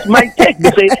view. But my take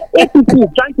is say APC is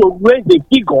trying to raise the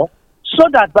figure so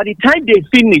that by the time they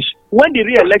finish, when the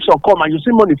re-election come and you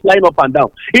see money flying up and down,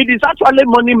 it is actually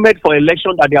money made for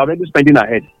election that they are already spending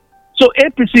ahead. So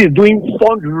APC is doing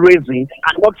fundraising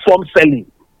and not form selling.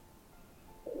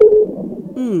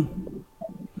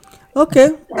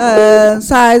 Okay,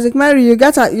 Sir Isaac Mary, you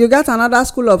got another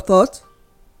school of thought.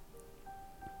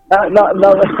 In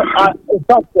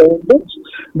fact,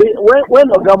 when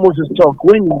Oga Moses talk,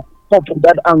 when you talk from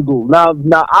that angle, now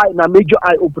major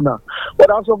eye opener. But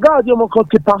as Oga Adeomo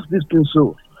can't pass this thing,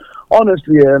 so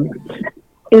honestly,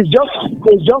 it's just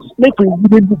make we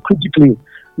really look critically.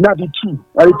 Now the two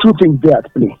things they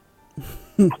at play,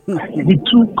 the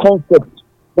two concepts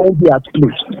when they at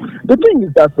play. The thing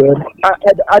is that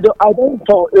I don't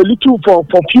for a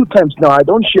few times now I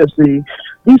don't share say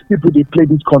these people they play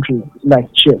this country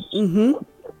like chess.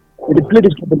 They play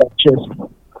this country like chess.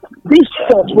 This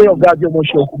first way of Adeomo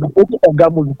shows now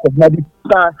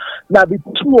the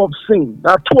two of sin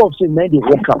now they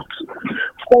work out.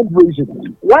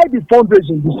 Fundraising. Why the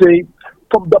fundraising? You say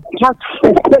from the part,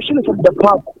 especially from the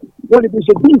part when it is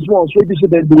these ones where they say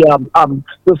that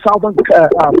the southern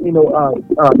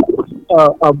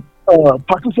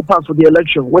participants for the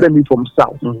election, where they meet from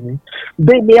south,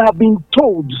 they may have been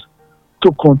told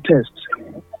to contest,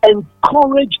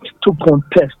 encouraged to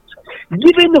contest,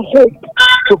 given hope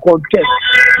to contest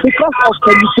because of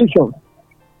communication.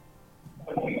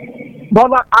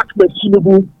 Bola Ahmed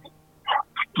Tinubu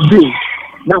did.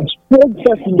 Now, first,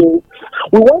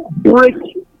 we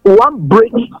want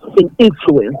break in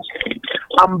influence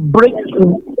and break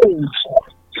in age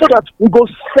so that we go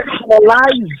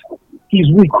sexualize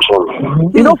his reach.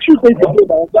 You know, few days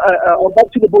ago, Oga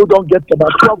Tinubu don't get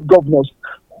about 12 governors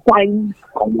signed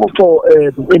for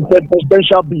a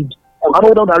presidential bid. I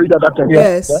don't know read at that time.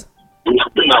 Yes.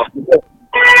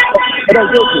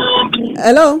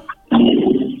 Hello.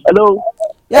 Hello.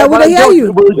 Yeah, we hear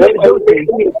you.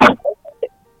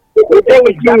 So,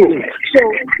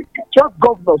 12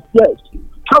 governors, yes.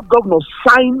 12 governors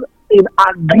sign in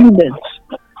agreement.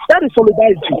 That is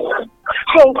solidarity.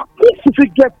 So, if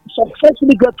we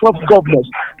successfully get 12 governors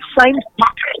sign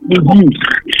pact with you,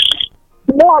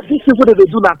 more of these people that they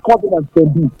do now covenants can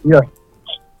be. Yeah.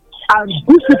 And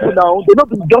these people now, they're not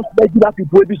just regular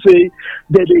people where we say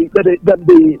that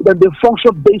they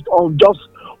function based on just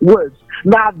words.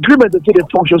 Now, agreement they say they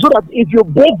function. So that if you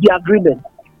break the agreement,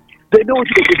 they know what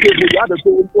they say, you have to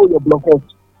say, oh, you're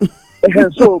blocked.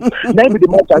 So, name the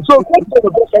matter. So,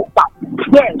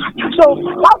 yes. So,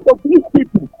 out of these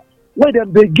people, where they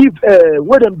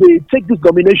take this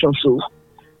domination, so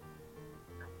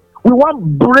we want to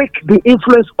break the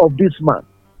influence of this man.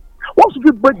 Once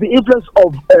we break the influence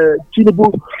of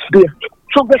Tinubu, the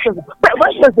strongest person,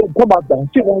 when they come out there,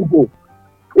 see one go,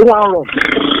 it won't run.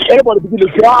 Everybody begin to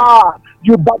say,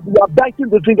 you are biting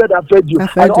the finger that fed you,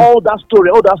 and all that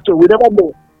story. We never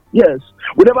know. Yes,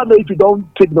 we never know if you don't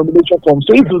take nomination form.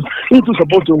 So it was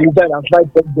supposed to resign and fight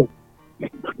for them.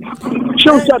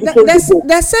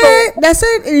 They say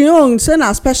it's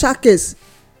a special case.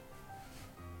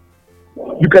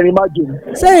 You can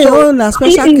imagine. Say a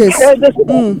special case.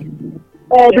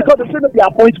 Because the same of the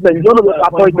appointment, you don't know the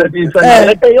appointment is an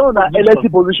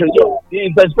elected position.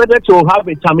 It's expected to have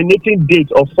a terminating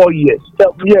date of 4 years.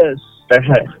 Yes.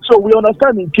 So we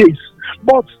understand in case,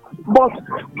 but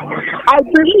I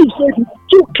believe the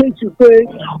two cases say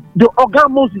the Oga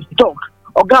Moses talk,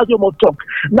 Oga Adeomo talk.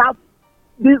 Now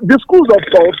the schools of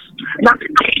thought now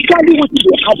actually what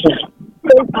will happen.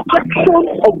 The section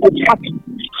of the party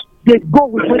they go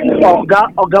with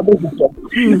Oga Moses talk.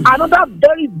 Another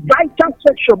very vital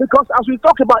section because as we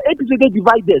talk about APC they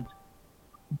divided.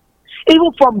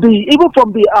 Even from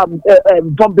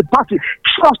the party,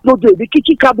 trust no day. The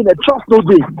Kiki cabinet, trust no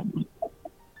day.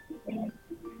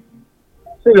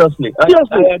 Seriously, I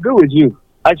agree with you.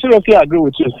 I seriously agree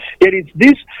with you. It is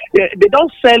this. They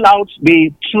don't sell out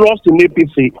the trust in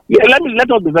APC. Yeah, let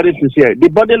us be very sincere. The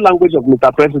body language of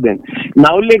Mr. President,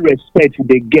 now only respect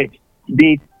they get.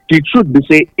 The truth they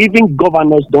say, even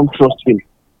governors don't trust him.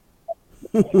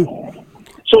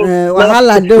 So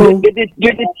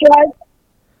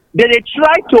they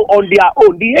try to on their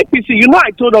own. The APC,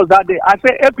 I told us that day. I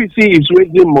said APC is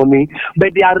raising money,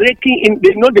 but they are raking in.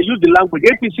 They use the language.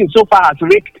 APC so far has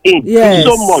raked in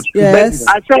so much. Yes.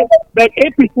 But I said that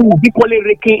APC is equally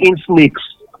raking in snakes.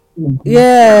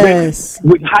 Yes.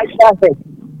 With high head.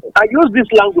 I use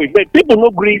this language, but people no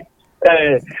agree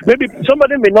maybe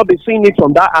somebody may not be seeing it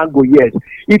from that angle yet.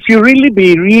 If you really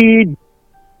be read.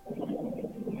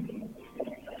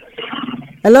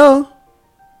 Hello.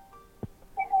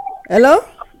 Hello.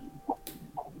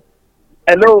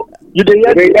 Hello. You dey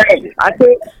hear me? I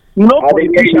say no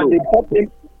politician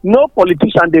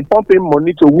dey pump in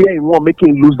money to where he want make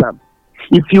him lose them.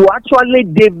 If you actually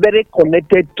dey very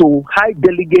connected to high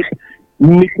delegate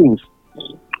meetings,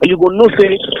 you go know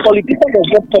say politician does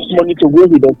not pump money to where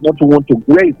he does not want to,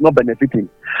 where he's not benefiting.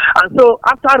 And so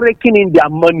after raking in their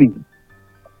money,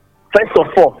 first of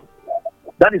all,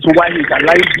 that is why he's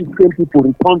allowing these same people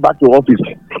return back to office.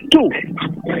 2,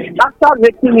 after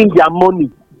raking in their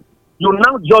money, you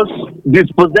now just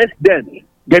dispossess them.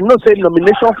 They no say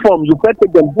nomination form. You can't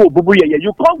take them go.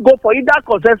 You can't go for either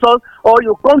consensus or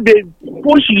you can't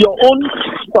push your own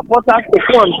supporters to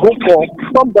go and go for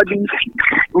somebody.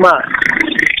 Man,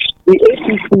 the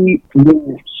APC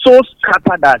will so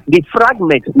scatter that the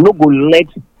fragment no go let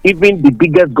even the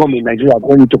biggest gum in Nigeria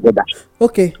going together.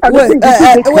 Okay, wait.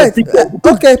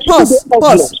 Okay,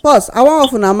 pause. I want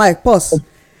off on a mic. Pause.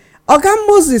 Oga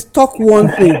Moses talk one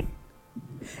thing.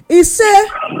 He say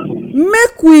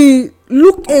make we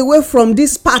look away from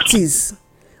these parties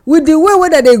with the way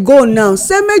that they go now.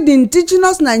 Say make the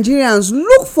indigenous Nigerians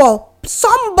look for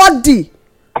somebody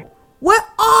where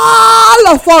all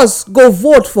of us go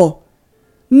vote for,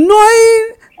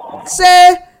 knowing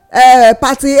say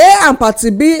party A and party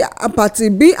B and party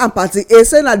B and party A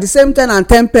saying at the same 10 and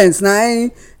 10 pence na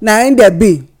in there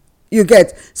be. You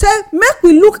get? Say make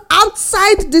we look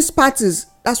outside these parties.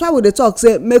 That's why we dey talk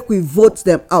say make we vote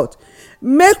them out.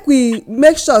 Make we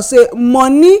make sure say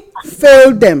money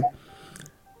fail them.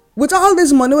 With all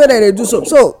this money wey they do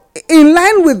so in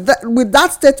line with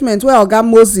that statement where Oga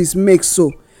Moses makes,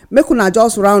 so make una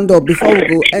just round up before we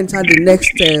go enter the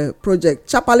next project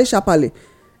sharply.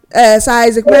 Sir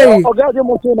Isaac Mary. Oga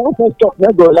Ademosun na first talk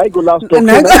na go last talk.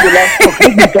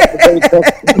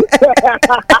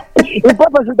 The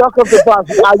purpose don come to pass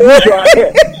as usual.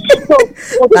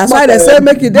 So that's why they say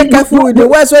make you dey careful with the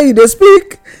words wey you dey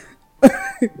speak.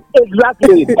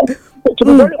 Exactly. To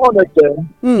be very honest,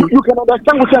 you can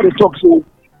understand what I talk. So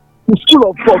the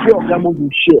school of thought where Oga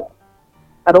Moses share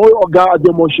and all Oga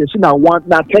Ademosun say na 1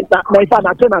 na 10 na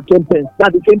 10 and 10 pence.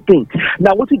 That's the same thing.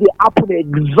 Now what did they happen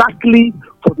exactly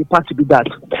for the party be that?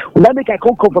 When I make I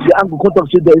come from the angle come talk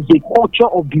say there is a culture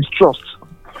of distrust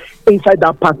inside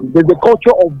that party. There's a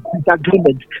culture of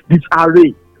disagreement,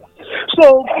 disarray.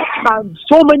 So, and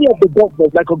so many of the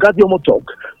governors, like Oga Ademosun talk,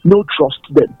 no trust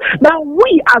them. Now,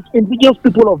 we as indigenous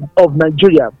people of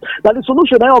Nigeria, that the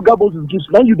solution that Oga Moses gives,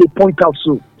 now you they point out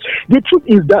so. The truth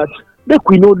is that, make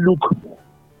we not look,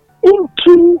 in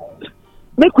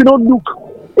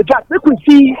fact, make we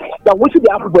see that what should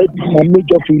happen for it is a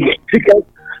major failure. Because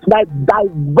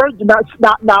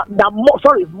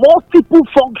multiple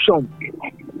functions.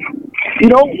 You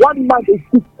know, one man is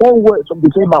 6 words from the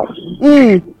same mouth.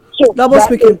 So double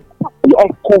speaking of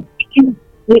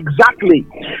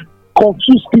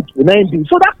confuse people.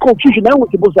 So that confusion now was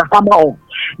supposed to hammer on.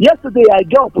 Yesterday I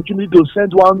get opportunity to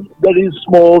send one very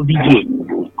small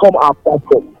video come our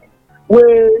platform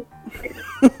where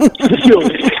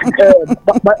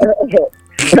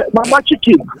mama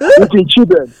chicken with the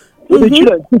children. With the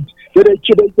children sit,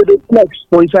 they flex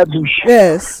for inside bush.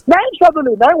 Yes. Now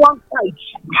suddenly, one kite.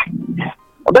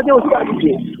 That was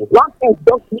one kite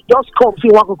just come see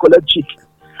one collect chick.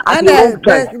 And they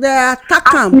attack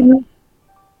him.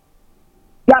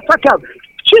 They attack him.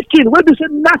 Chicken, when they say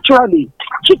naturally,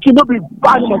 chicken not be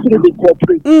bad until they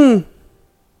cooperate.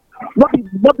 Not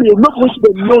they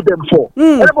know them for.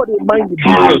 Everybody mind the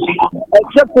business.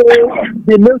 Except for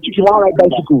the male chicken one like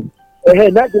bicycle.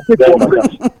 Now they take cooperate.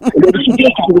 The chicken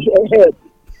ahead.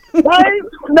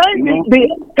 Now the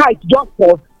kite just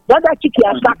falls. Then that chicken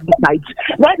attack the kite.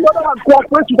 Now the other one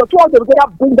cooperates with the two of them together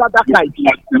bring down that kite.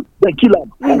 They kill them.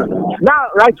 Now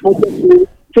right for them to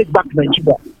take back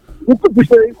Nigeria. We could be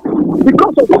saying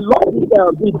because of the law,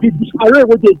 the array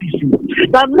with the APC,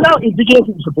 that now indigenous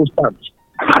is supposed to stand.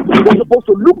 They're supposed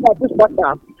to look at this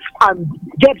matter and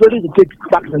get ready to take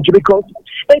back Nigeria because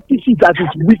APC is at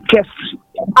its weakest.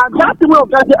 And that's the way of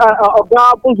that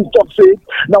Moses talk say,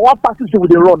 now one party say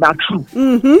with the run, that's true.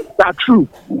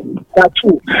 That's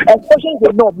true. Especially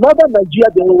the northern Nigeria,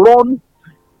 they will run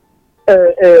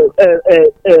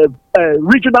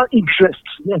regional interests.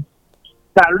 Yes.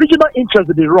 That regional interest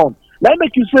that they run. Let me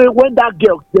make you say when that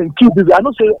girl then killed this. I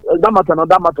don't say that matter,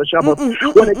 but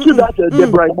when they killed that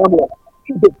Deborah Emmanuel,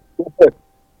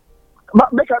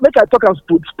 make I talk and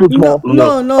split more.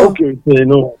 No. Okay.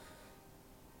 No.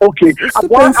 Okay.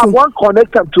 I want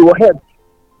connect them to her head.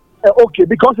 Okay,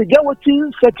 because again, what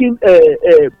in second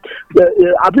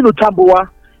Abinu Tamboa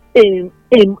in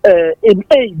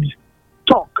aid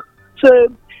talk, so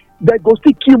they go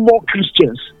still kill more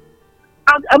Christians.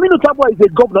 And Aminu Tamboa is a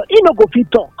governor. He no go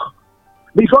fit talk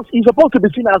because he's supposed to be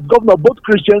seen as governor of both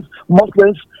Christians,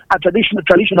 Muslims, and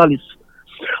traditionalists.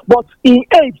 But in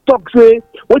aid talk say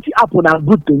what happen a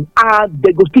good thing, and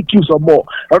they go still kill some more.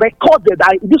 Recorded,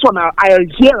 this one I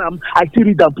hear them, I still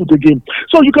read and put again.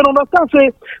 So you can understand,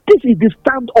 say this is the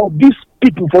stand of these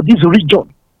people for this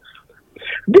region.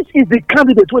 This is the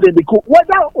candidate where they go,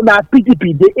 whether on a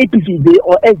PDP day, APC day,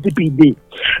 or SDP day,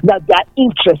 that their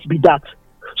interest be that.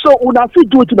 So when I feel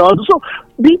do it now, so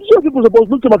the young people supposed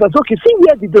to look at us, okay, see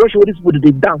where the direction where these people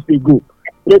they dance, they go.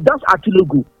 They dance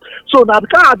Atilogo. So now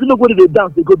because Atilogo they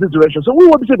dance, they go this direction. So we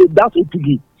want to say they dance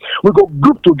APG. We go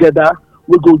group together,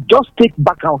 we go just take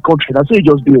back our country. That's what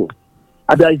you just do.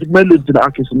 And there is many to the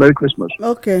arcade. Merry Christmas.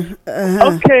 Okay.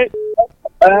 Okay.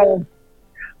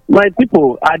 My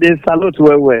people, I dey salute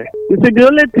well. You see, the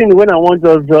only thing when I want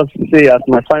to just say as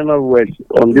my final words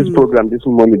on this program this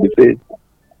morning, they say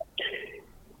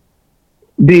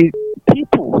the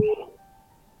people,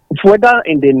 whether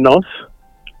in the north,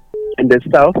 in the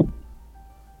south,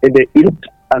 in the east,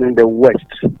 and in the west,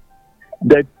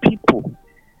 the people,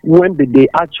 when the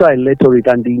actual electorate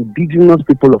and the indigenous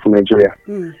people of Nigeria,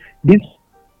 this.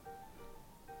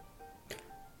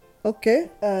 Okay,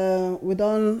 we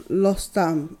don't lost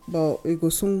time, but we go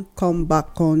soon come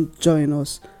back and join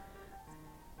us.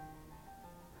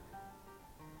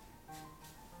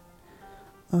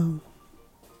 Hello.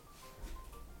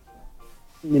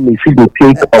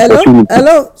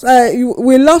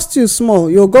 We lost you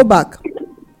small. You'll go back.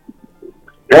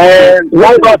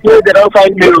 One God say they don't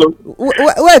find me.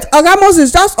 Wait, Oga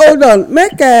Moses, just hold on.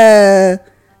 Make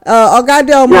Oga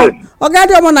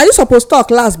Deomo, now you supposed to talk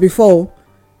last before.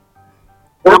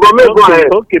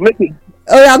 Okay, make it.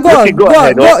 Oh yeah, go on. You go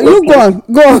on.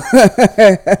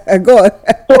 Go on.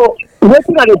 So,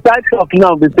 waiting at the side talk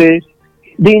now, they say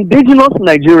the indigenous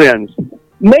Nigerians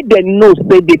make them know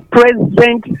say the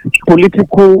present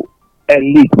political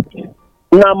elite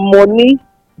now money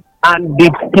and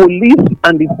the police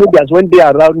and the soldiers when they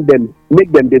are around them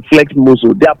make them they flex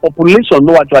muscle. Their population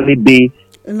no actually they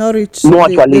not reach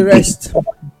the rest.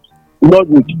 Not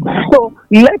rich. So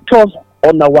let us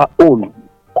on our own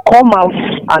come out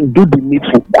and do the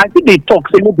needful. I think they talk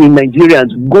say maybe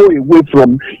Nigerians go away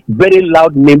from very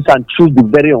loud names and choose the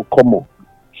very uncommon.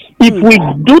 If we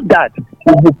do that,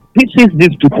 we will pieces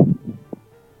these people.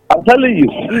 I'm telling you,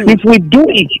 if we do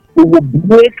it, we will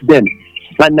break them,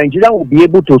 and Nigeria will be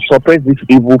able to suppress this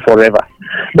evil forever.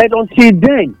 But until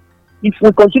then, if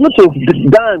we continue to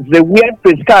dance, they wear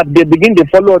face cap, they begin to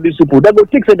follow these people. They will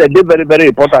think that they're very, very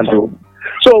important.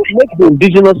 So make the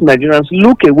indigenous Nigerians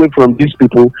look away from these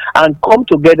people and come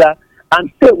together.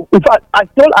 And say, in fact, I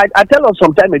tell us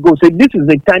some time ago, say this is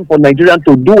the time for Nigerians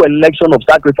to do election of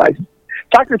sacrifice.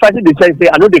 Sacrificing the sense, say,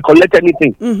 I know they collect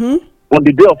anything on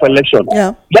the day of election.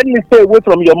 Yeah. Let me stay away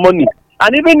from your money.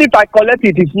 And even if I collect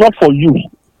it, it's not for you.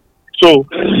 So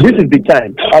this is the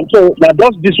time. And so now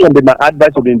just this one be my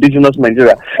advice to the indigenous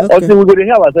Nigeria. Okay. Also, we're going to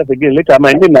hear ourselves again later.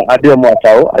 My name is Adeomo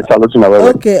Atao. I salute my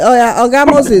brother. Okay. Oh yeah, Oga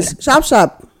Moses, sharp.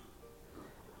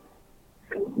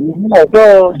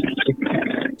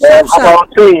 Yeah, so about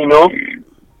saying, now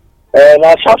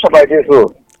sharp like this.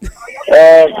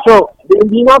 So the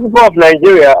indigenous people of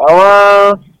Nigeria, I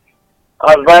want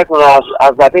advice on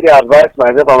as I take the advice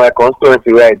myself on my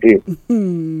constituency where I did.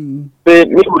 Say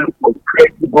me will look for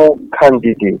credible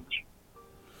candidates.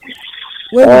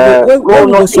 Where we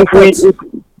go support?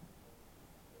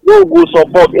 We will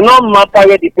support. It no matter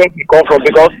where the person come from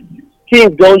because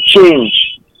things don't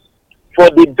change for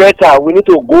the better. We need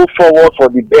to go forward for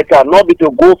the better, not be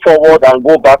to go forward and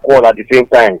go backward at the same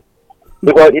time.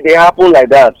 Because it happen like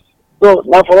that. So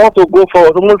now for us to go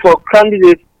forward, to look for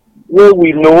candidates where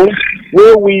we know,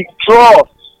 where we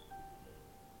trust,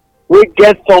 we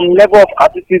get some level of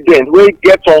antecedent, we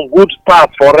get some good path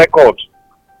for record.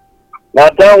 Now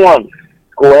that one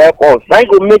go help us. Now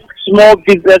go make small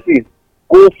businesses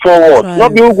go forward. Right.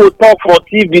 Not people go talk for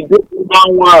TV, do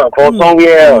somewhere for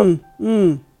somewhere else.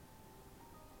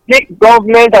 Take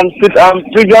government and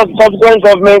previous subsequent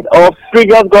government or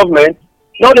previous government.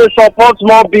 Now they support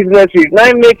small businesses.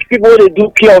 Now make people they do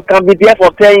kiosks can be there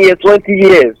for 10 years, 20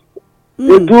 years.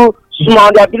 They do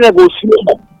small, their business go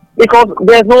slow because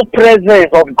there's no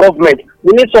presence of government.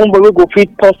 We need somebody who go fit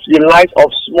touch the lives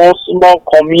of small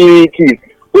communities.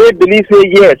 We believe say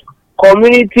yes,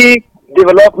 community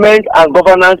development and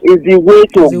governance is the way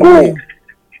to go.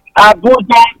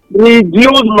 Abuja,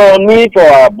 reduce money for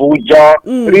Abuja,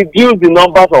 reduce the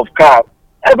numbers of cars.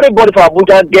 everybody for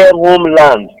Abuja get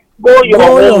homeland. Go your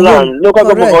homeland, local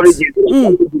government origin.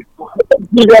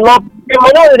 The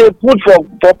money they put for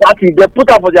parties, they put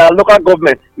up for their local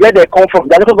government where they come from.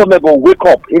 Their local government will wake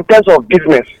up in terms of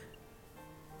business.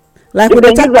 Like with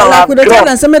the tell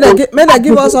them say may they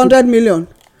give us 100 million.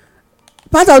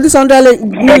 Part of this 100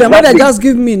 million, may they just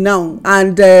give me now,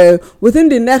 and within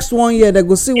the next 1 year they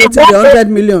go see what the 100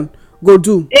 million go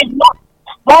do. It's not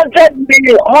 100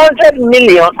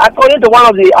 million, according to one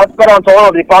of the aspirants of one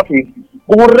of the parties,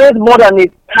 will raise more than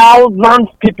 1,000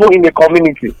 people in the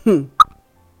community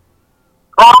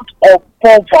out of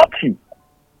poverty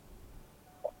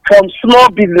from small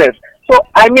business. So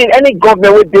I mean, any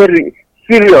government with very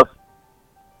serious,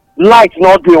 light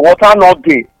not there, water not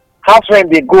there, house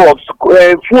rent they go up,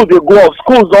 food they go up,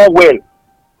 schools not well,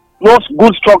 no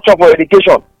good structure for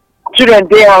education. Children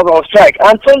they out on strike,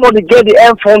 and somebody get the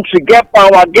infantry, get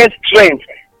power, get strength,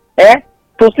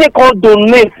 to say come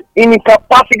donate in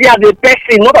capacity as a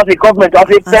person, not as a government, as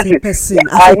a person.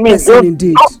 I mean,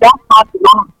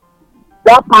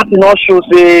 that party not show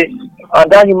say,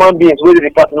 and that human beings wey the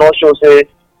party not show say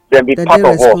dem be part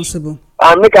of us.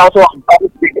 And make also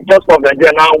just for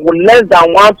Nigeria now, less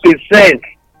than 1%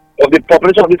 of the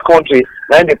population of this country,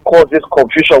 now they cause this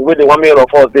confusion wey the 1 million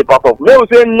of us dey part of. May we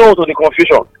say no to the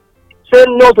confusion, say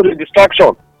no to the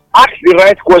distraction, ask the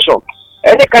right question.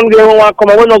 Any candidate who want come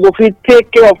and we not go fit take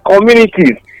care of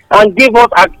communities and give us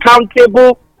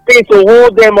accountable things to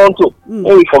hold them onto.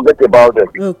 When we forget about them.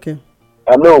 Okay.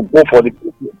 And then we'll go for the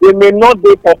people. They may not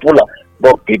be popular,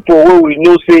 but people who we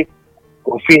know say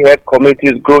go fit help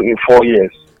communities grow in 4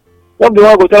 years. Not the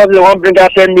one go tell us they want bring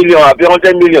out 10 million or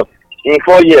 100 million in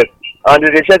 4 years, and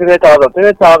they share 20,000.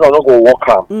 20,000 not go work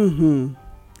out.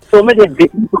 So make it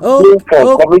big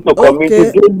from community to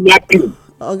community, do nothing.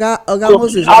 Oga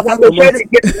Moses,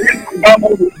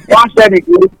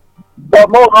 but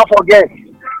more not forget,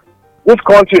 this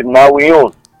country now we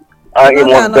own, and it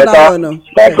was better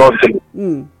by God.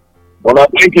 Well,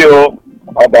 thank you.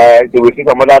 Bye. We will see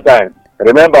some other time.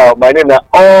 Remember, my name is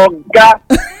Oga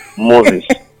Moses.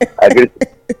 I agree.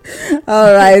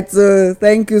 All right, so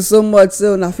thank you so much.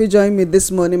 So now if you join me this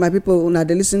morning, my people, now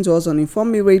they listen to us on Inform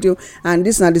Me Radio, and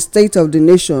this is now the state of the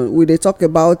nation. We they talk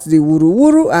about the wuru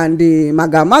wuru and the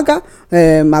maga maga,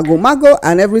 mago mago,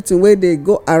 and everything where they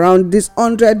go around this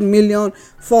 100 million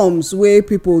forms where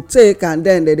people take, and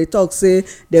then they talk say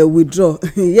they withdraw.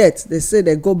 Yet they say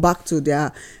they go back to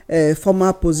their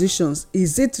former positions.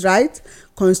 Is it right?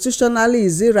 Constitutionally,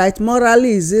 is it right?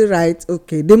 Morally, is it right?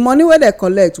 Okay, the money where they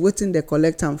collect, wetin they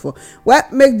collect them for? Well,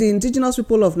 make the indigenous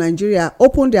people of Nigeria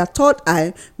open their third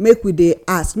eye, make we dey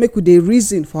ask, make we dey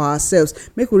reason for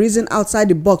ourselves, make we reason outside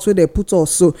the box where they put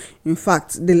us. So in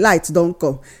fact the light don't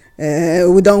come,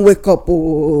 we don't wake up.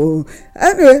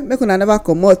 Anyway, make una never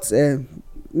comot.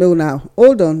 May una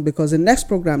hold on, because the next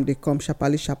program they come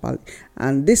sharply,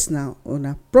 and this now on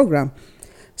a program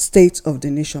State of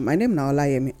the Nation. My name is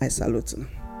Olayemi. I salute you.